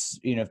patients,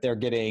 if they're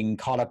getting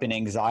caught up in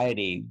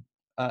anxiety,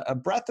 a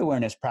breath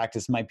awareness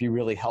practice might be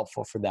really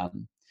helpful for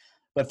them.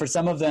 But for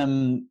some of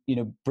them,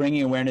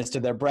 bringing awareness to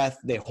their breath,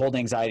 they hold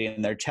anxiety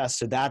in their chest.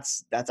 So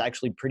that's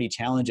actually pretty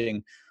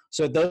challenging.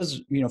 So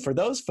for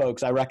those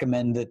folks, I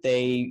recommend that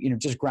they,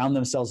 just ground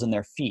themselves in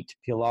their feet.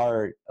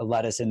 Pilar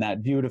led us in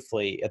that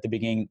beautifully at the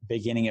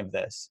beginning of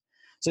this.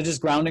 So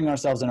just grounding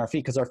ourselves in our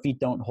feet because our feet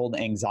don't hold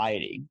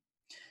anxiety.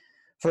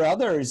 For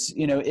others,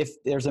 if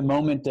there's a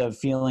moment of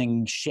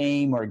feeling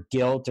shame or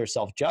guilt or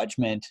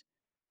self-judgment,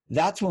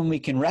 that's when we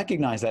can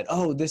recognize that,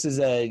 oh, this is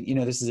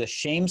a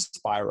shame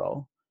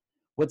spiral.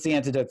 What's the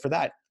antidote for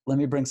that? Let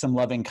me bring some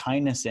loving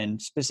kindness in,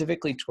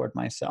 specifically toward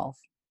myself.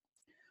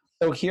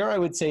 So here I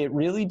would say it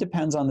really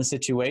depends on the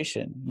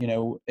situation.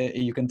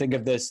 You can think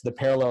of this, the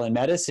parallel in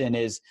medicine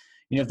is,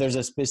 if there's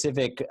a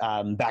specific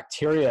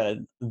bacteria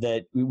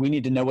that we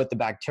need to know what the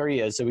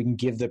bacteria is so we can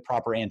give the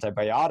proper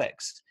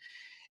antibiotics.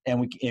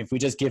 And if we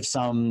just give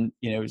some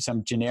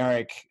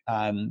generic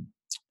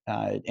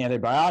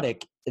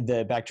antibiotic,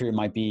 the bacteria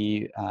might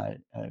be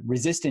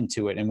resistant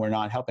to it and we're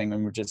not helping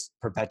and we're just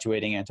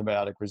perpetuating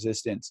antibiotic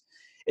resistance.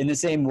 In the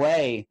same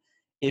way,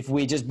 if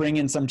we just bring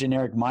in some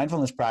generic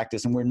mindfulness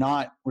practice and we're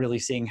not really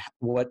seeing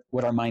what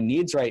our mind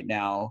needs right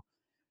now,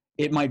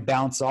 it might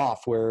bounce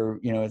off where,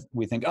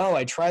 we think, oh,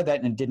 I tried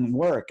that and it didn't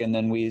work. And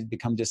then we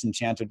become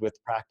disenchanted with the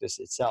practice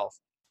itself.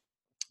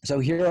 So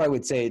here I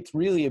would say it's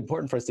really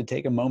important for us to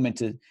take a moment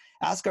to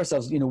ask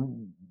ourselves,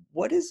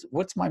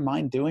 what's my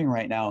mind doing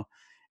right now?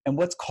 And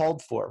what's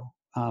called for?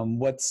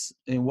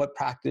 What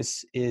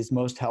practice is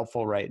most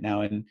helpful right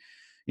now? And,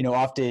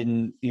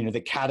 often,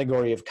 the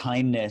category of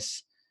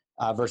kindness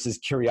versus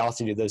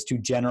curiosity, those two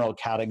general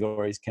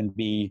categories can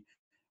be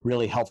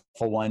really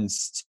helpful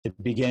ones to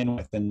begin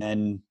with. And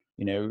then,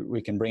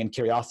 we can bring in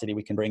curiosity,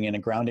 we can bring in a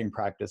grounding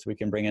practice, we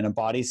can bring in a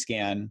body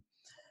scan,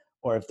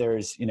 or if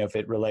there's, if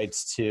it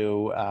relates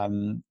to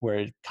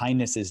where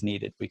kindness is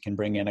needed, we can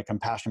bring in a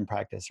compassion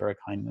practice or a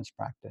kindness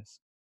practice.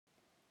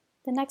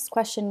 The next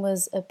question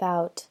was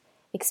about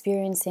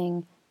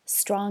experiencing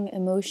strong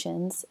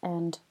emotions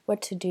and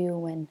what to do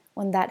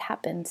when that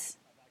happens.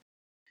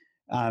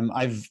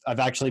 I've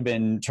actually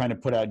been trying to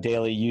put out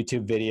daily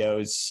YouTube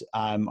videos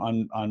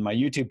on my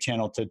YouTube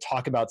channel to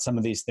talk about some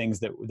of these things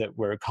that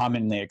we're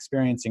commonly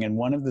experiencing. And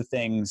one of the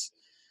things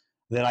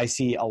that I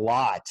see a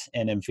lot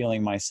and am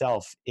feeling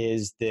myself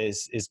is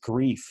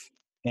grief.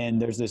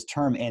 And there's this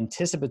term,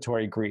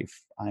 anticipatory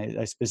grief.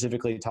 I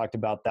specifically talked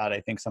about that,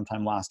 I think,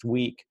 sometime last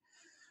week,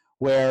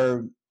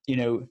 where, you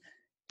know,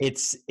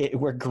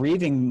 we're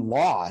grieving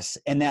loss,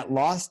 and that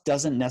loss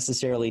doesn't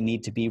necessarily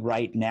need to be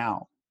right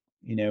now.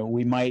 You know,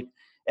 we might,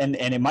 and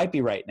it might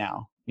be right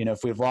now. You know,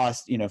 if we've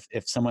lost, you know,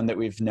 if someone that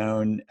we've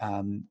known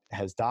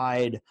has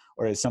died,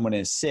 or if someone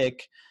is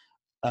sick,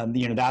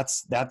 you know,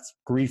 that's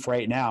grief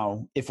right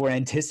now. If we're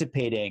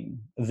anticipating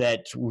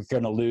that we're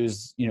going to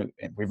lose, you know,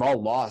 we've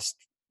all lost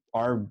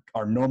our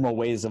normal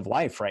ways of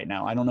life right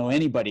now. I don't know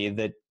anybody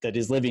that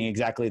is living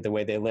exactly the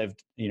way they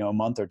lived, you know, a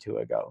month or two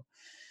ago.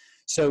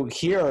 So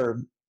here,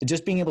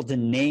 just being able to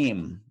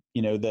name,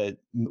 you know,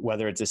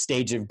 whether it's a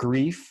stage of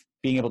grief,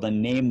 being able to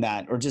name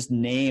that, or just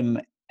name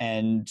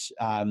and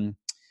kind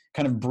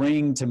of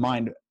bring to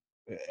mind,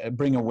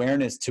 bring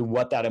awareness to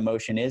what that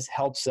emotion is,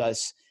 helps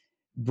us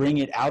bring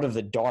it out of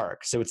the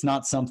dark. So it's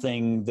not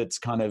something that's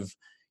kind of,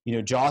 you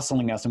know,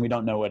 jostling us and we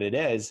don't know what it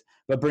is,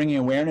 but bringing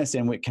awareness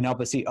in can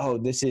help us see, oh,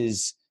 this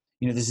is,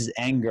 you know, this is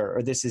anger,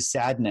 or this is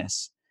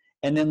sadness.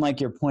 And then,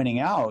 like you're pointing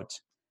out,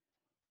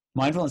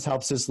 mindfulness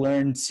helps us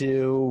learn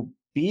to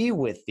be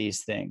with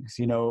these things.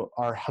 You know,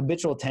 our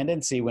habitual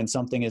tendency when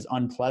something is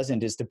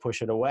unpleasant is to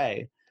push it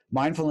away.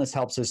 Mindfulness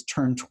helps us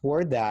turn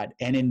toward that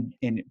and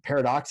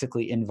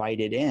paradoxically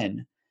invite it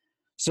in,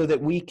 so that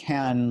we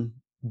can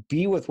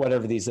be with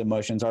whatever these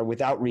emotions are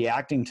without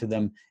reacting to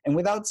them, and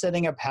without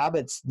setting up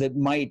habits that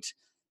might,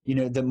 you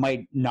know, that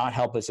might not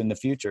help us in the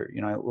future.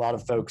 You know, a lot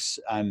of folks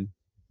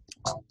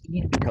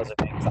eat because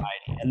of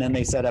anxiety, and then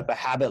they set up a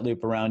habit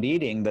loop around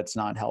eating that's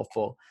not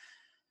helpful.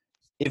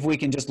 If we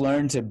can just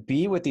learn to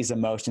be with these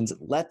emotions,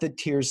 let the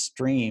tears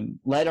stream,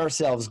 let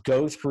ourselves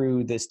go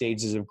through the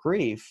stages of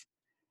grief,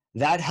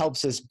 that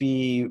helps us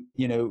be,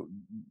 you know,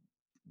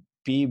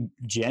 be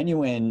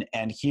genuine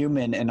and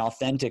human and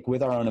authentic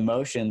with our own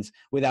emotions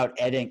without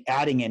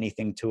adding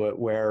anything to it,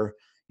 where,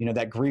 you know,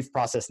 that grief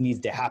process needs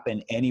to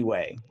happen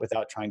anyway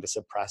without trying to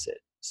suppress it.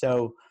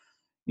 So,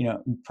 you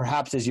know,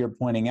 perhaps as you're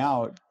pointing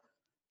out,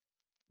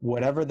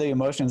 whatever the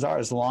emotions are,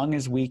 as long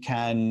as we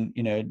can,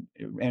 you know,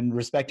 and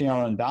respecting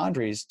our own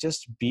boundaries,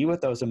 just be with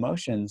those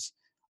emotions,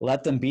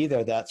 let them be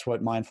there. That's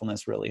what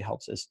mindfulness really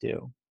helps us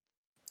do.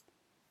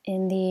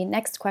 In the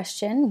next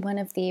question, one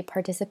of the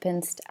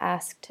participants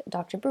asked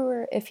Dr.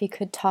 Brewer if he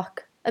could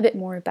talk a bit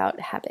more about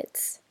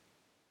habits.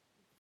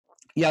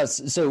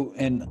 Yes. So,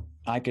 and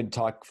I could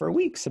talk for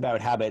weeks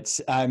about habits.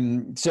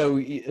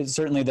 So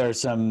certainly there are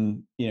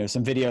some, you know,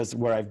 some videos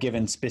where I've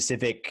given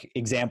specific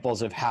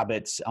examples of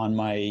habits on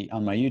my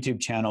YouTube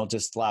channel.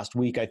 Just last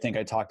week, I think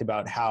I talked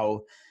about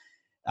how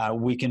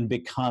we can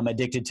become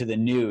addicted to the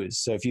news.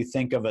 So if you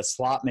think of a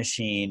slot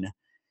machine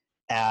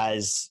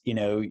as, you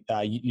know,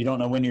 you don't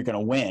know when you're going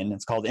to win.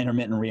 It's called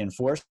intermittent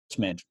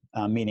reinforcement,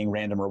 meaning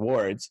random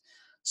rewards.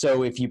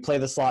 So if you play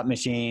the slot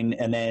machine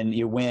and then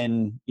you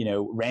win, you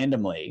know,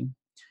 randomly,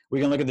 we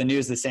can look at the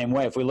news the same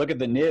way. If we look at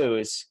the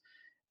news,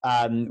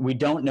 we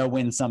don't know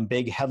when some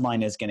big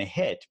headline is going to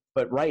hit.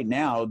 But right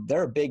now,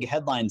 there are big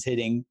headlines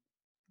hitting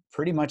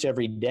pretty much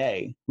every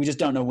day. We just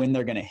don't know when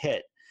they're going to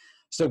hit.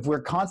 So if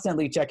we're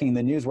constantly checking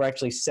the news, we're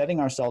actually setting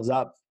ourselves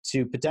up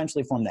to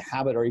potentially form the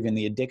habit or even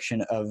the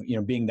addiction of, you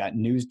know, being that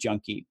news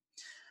junkie.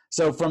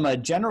 So from a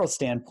general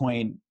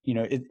standpoint, you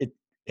know,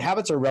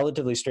 habits are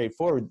relatively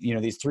straightforward. You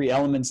know, these three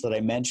elements that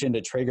I mentioned: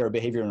 a trigger, a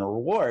behavior, and a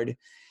reward.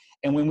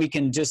 And when we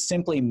can just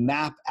simply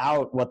map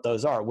out what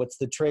those are, what's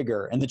the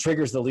trigger? And the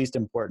trigger is the least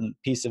important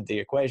piece of the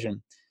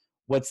equation.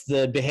 What's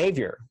the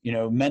behavior? You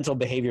know, mental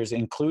behavior is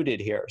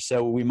included here.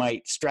 So we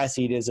might stress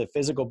eat as a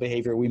physical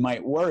behavior. We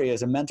might worry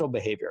as a mental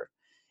behavior.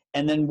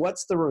 And then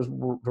what's the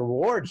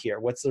reward here?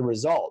 What's the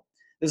result?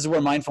 This is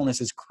where mindfulness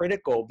is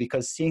critical,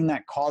 because seeing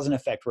that cause and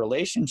effect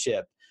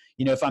relationship,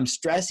 you know, if I'm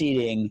stress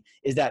eating,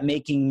 is that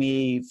making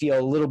me feel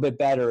a little bit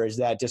better? Is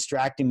that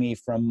distracting me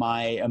from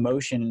my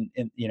emotion,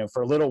 you know,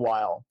 for a little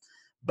while?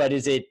 But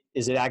is it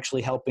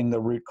actually helping the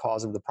root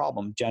cause of the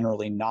problem?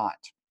 Generally not.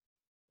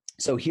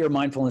 So here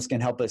mindfulness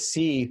can help us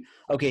see,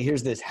 okay,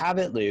 here's this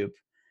habit loop.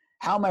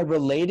 How am I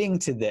relating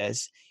to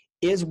this?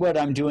 Is what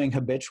I'm doing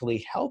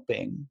habitually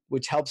helping,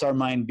 which helps our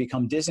mind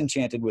become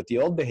disenchanted with the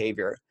old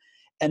behavior?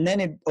 And then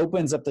it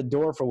opens up the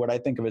door for what I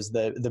think of as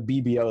the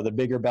BBO, the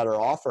bigger, better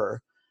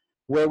offer,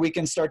 where we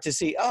can start to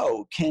see,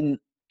 oh, can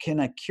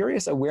a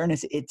curious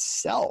awareness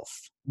itself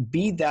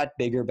be that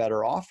bigger,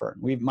 better offer?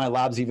 My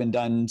lab's even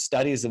done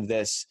studies of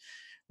this,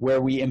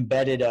 where we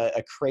embedded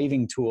a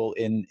craving tool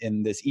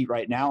in this Eat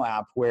Right Now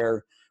app,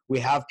 where we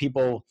have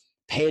people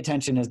pay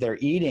attention as they're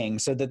eating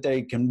so that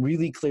they can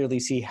really clearly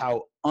see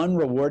how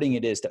unrewarding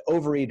it is to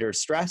overeat or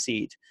stress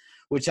eat,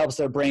 which helps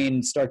their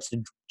brain starts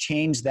to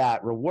change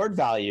that reward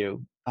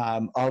value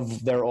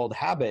of their old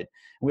habit.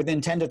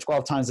 Within 10 to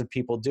 12 times of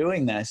people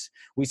doing this,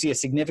 we see a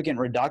significant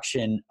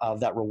reduction of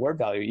that reward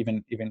value,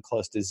 even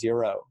close to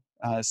zero.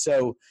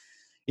 So,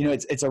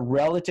 it's a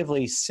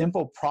relatively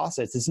simple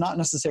process. It's not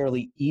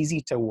necessarily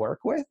easy to work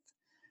with,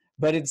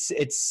 but it's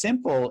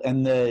simple,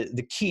 and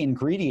the key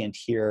ingredient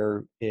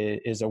here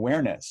is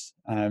awareness.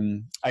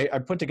 I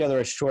put together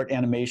a short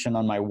animation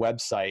on my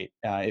website,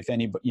 if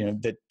anybody,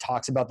 that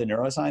talks about the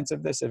neuroscience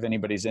of this. If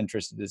anybody's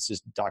interested, it's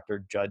just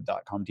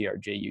drjudd.com,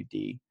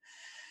 drjud.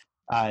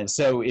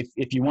 So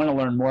if you want to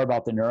learn more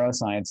about the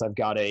neuroscience, I've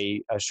got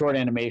a short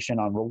animation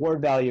on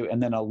reward value,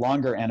 and then a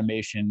longer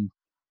animation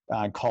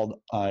called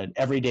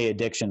Everyday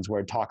Addictions,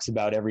 where it talks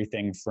about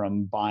everything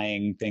from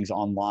buying things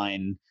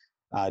online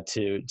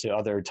to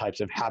other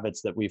types of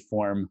habits that we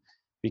form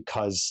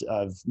because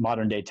of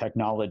modern day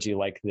technology,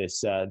 like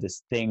this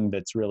thing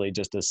that's really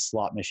just a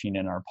slot machine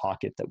in our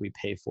pocket that we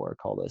pay for,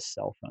 called a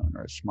cell phone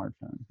or a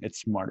smartphone.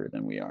 It's smarter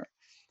than we are.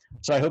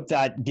 So I hope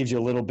that gives you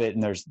a little bit,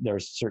 and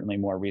there's certainly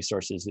more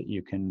resources that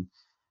you can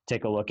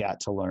take a look at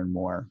to learn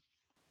more.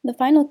 The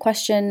final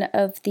question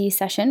of the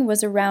session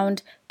was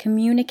around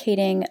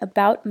communicating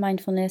about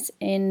mindfulness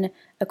in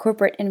a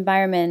corporate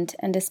environment,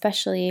 and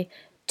especially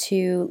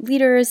to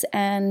leaders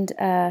and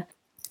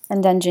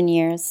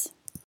engineers.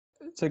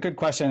 It's a good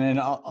question, and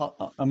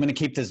I'm going to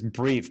keep this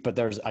brief, but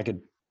I could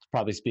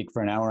probably speak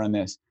for an hour on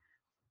this.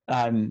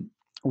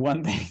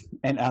 One thing,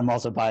 and I'm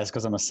also biased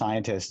because I'm a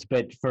scientist,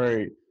 but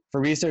for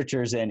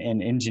researchers and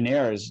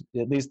engineers,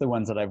 at least the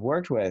ones that I've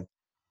worked with,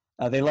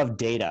 they love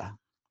data.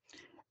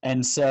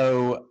 And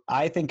so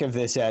I think of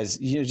this as,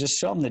 just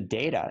show them the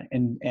data,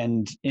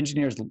 and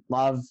engineers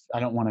love, I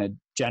don't want to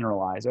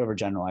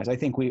overgeneralize. I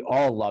think we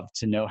all love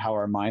to know how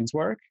our minds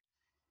work.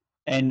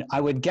 And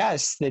I would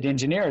guess that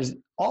engineers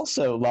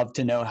also love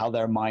to know how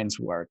their minds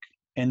work.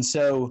 And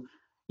so,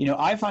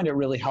 I find it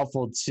really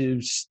helpful to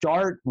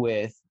start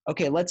with,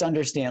 okay, let's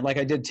understand, like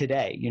I did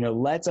today,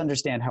 let's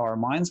understand how our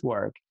minds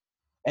work,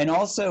 and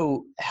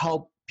also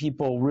help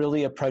people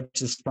really approach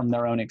this from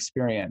their own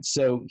experience.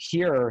 So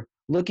here,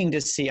 looking to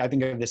see, I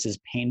think of this as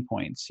pain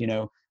points.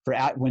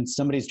 When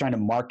somebody's trying to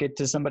market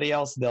to somebody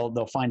else,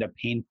 they'll find a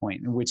pain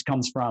point, which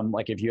comes from,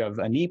 like, if you have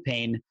a knee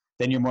pain,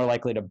 then you're more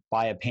likely to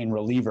buy a pain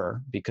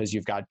reliever because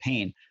you've got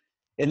pain.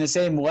 In the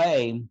same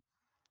way,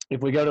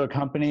 if we go to a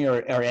company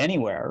or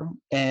anywhere,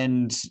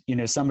 and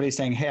somebody's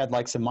saying, hey, I'd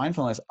like some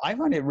mindfulness, I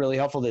find it really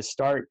helpful to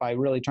start by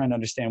really trying to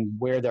understand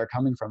where they're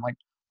coming from. Like,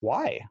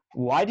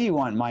 why do you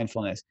want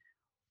mindfulness?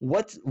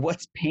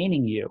 What's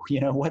paining you?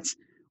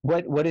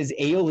 What is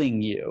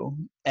ailing you?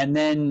 And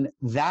then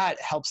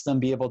that helps them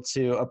be able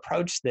to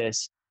approach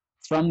this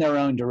from their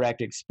own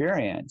direct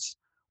experience,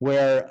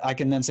 where I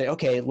can then say,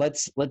 okay,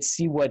 let's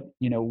see what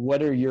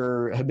are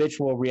your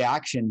habitual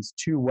reactions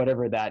to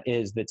whatever that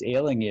is that's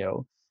ailing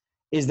you.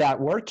 Is that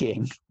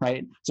working?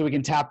 Right? So we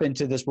can tap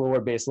into this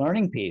reward-based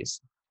learning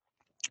piece.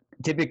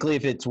 Typically,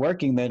 if it's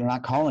working, they're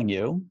not calling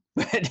you.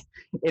 But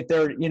if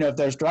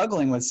they're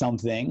struggling with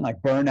something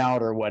like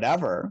burnout or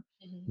whatever,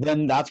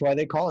 then that's why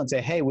they call and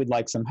say, hey, we'd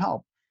like some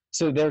help.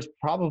 So there's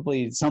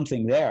probably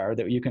something there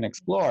that you can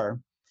explore,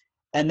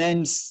 and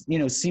then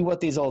see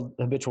what these old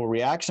habitual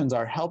reactions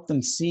are. Help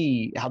them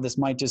see how this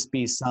might just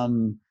be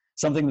something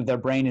that their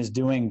brain is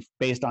doing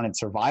based on its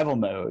survival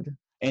mode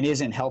and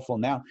isn't helpful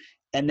now.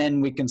 And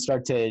then we can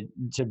start to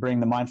bring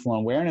the mindful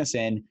awareness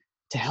in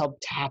to help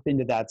tap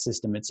into that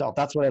system itself.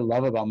 That's what I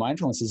love about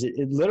mindfulness, is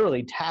it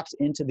literally taps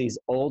into these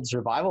old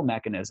survival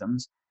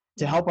mechanisms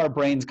to help our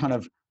brains kind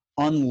of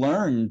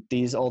unlearn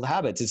these old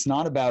habits. It's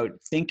not about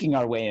thinking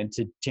our way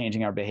into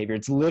changing our behavior.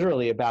 It's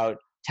literally about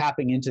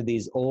tapping into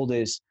these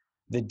oldest,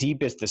 the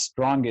deepest, the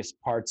strongest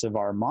parts of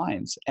our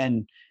minds.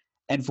 And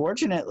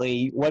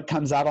fortunately, what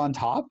comes out on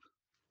top?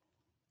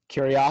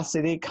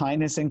 Curiosity,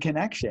 kindness, and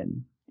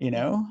connection.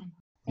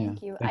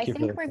 Thank you. Thank I you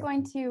think we're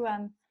going to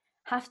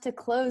have to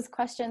close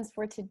questions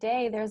for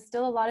today. There's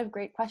still a lot of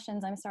great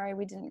questions. I'm sorry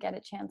we didn't get a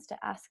chance to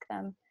ask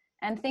them.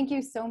 And thank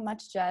you so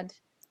much, Judd,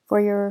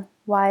 for your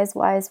wise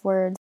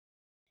words.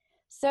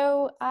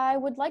 So I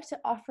would like to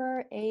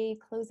offer a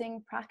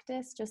closing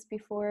practice just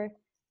before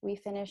we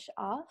finish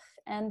off.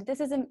 And this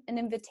is an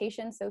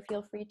invitation, so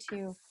feel free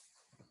to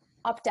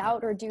opt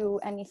out or do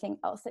anything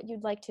else that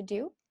you'd like to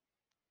do.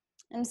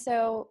 And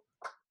so,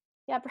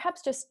 yeah,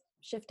 perhaps just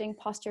shifting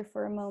posture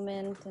for a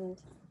moment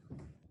and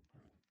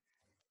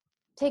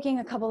taking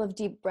a couple of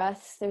deep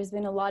breaths. There's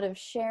been a lot of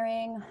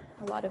sharing,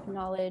 a lot of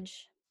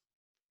knowledge,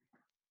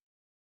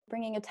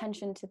 bringing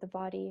attention to the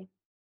body,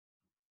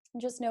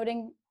 and just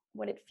noting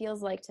what it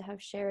feels like to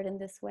have shared in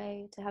this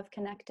way, to have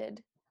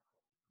connected.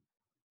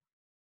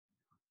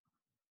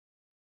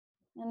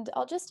 And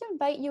I'll just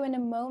invite you in a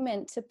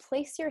moment to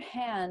place your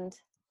hand,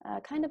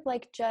 kind of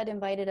like Judd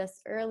invited us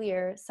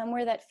earlier,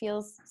 somewhere that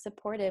feels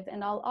supportive.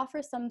 And I'll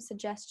offer some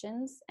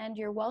suggestions, and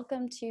you're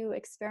welcome to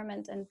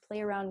experiment and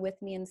play around with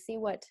me and see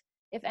what,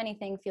 if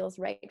anything, feels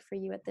right for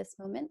you at this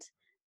moment.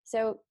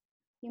 So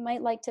you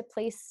might like to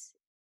place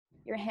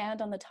your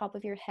hand on the top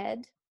of your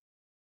head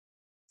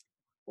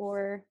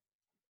or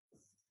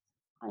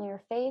on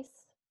your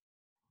face,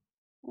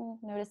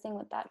 Noticing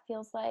what that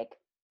feels like.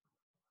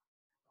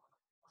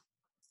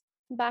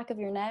 Back of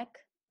your neck,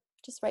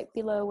 just right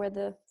below where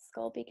the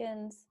skull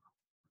begins.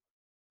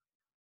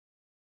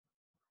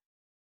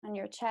 On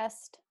your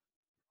chest.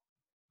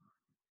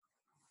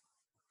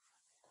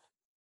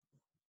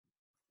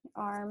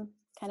 Arm,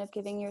 kind of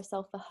giving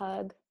yourself a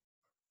hug.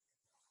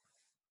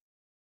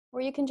 Or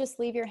you can just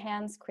leave your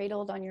hands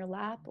cradled on your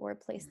lap or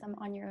place them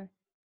on your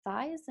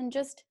thighs and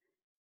just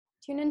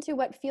tune into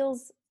what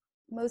feels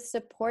most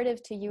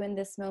supportive to you in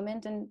this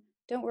moment. And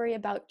don't worry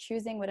about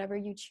choosing whatever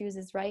you choose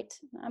is right.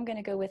 I'm going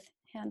to go with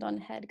hand on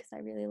head because I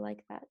really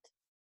like that.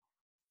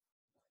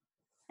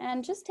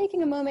 And just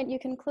taking a moment, you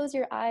can close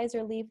your eyes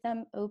or leave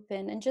them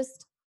open and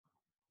just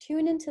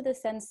tune into the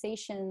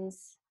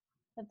sensations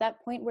at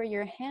that point where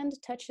your hand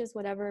touches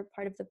whatever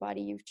part of the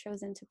body you've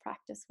chosen to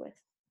practice with.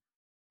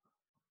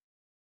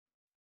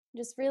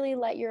 Just really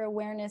let your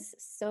awareness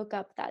soak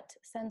up that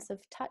sense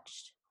of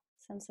touch,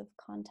 sense of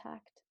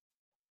contact.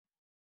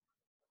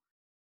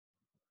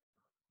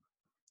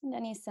 And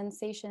any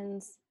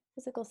sensations,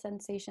 physical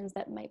sensations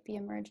that might be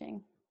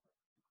emerging.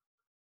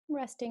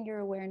 Resting your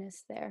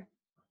awareness there.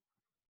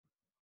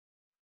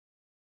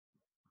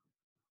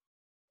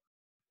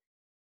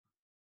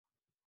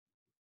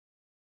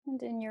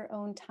 And in your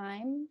own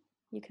time,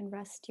 you can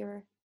rest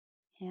your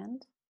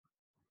hand.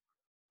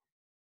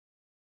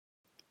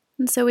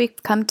 And so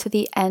we've come to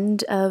the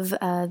end of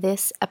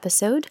this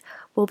episode.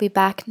 We'll be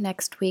back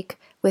next week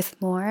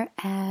with more.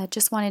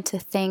 Just wanted to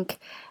thank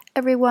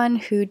everyone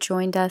who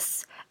joined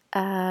us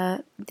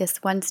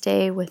this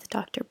Wednesday with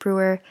Dr.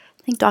 Brewer.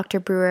 Thank Dr.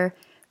 Brewer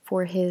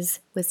for his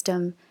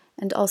wisdom,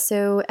 and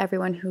also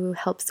everyone who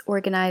helps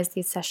organize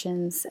these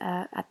sessions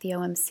at the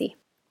OMC.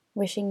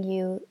 Wishing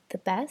you the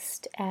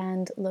best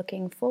and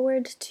looking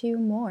forward to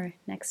more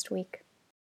next week.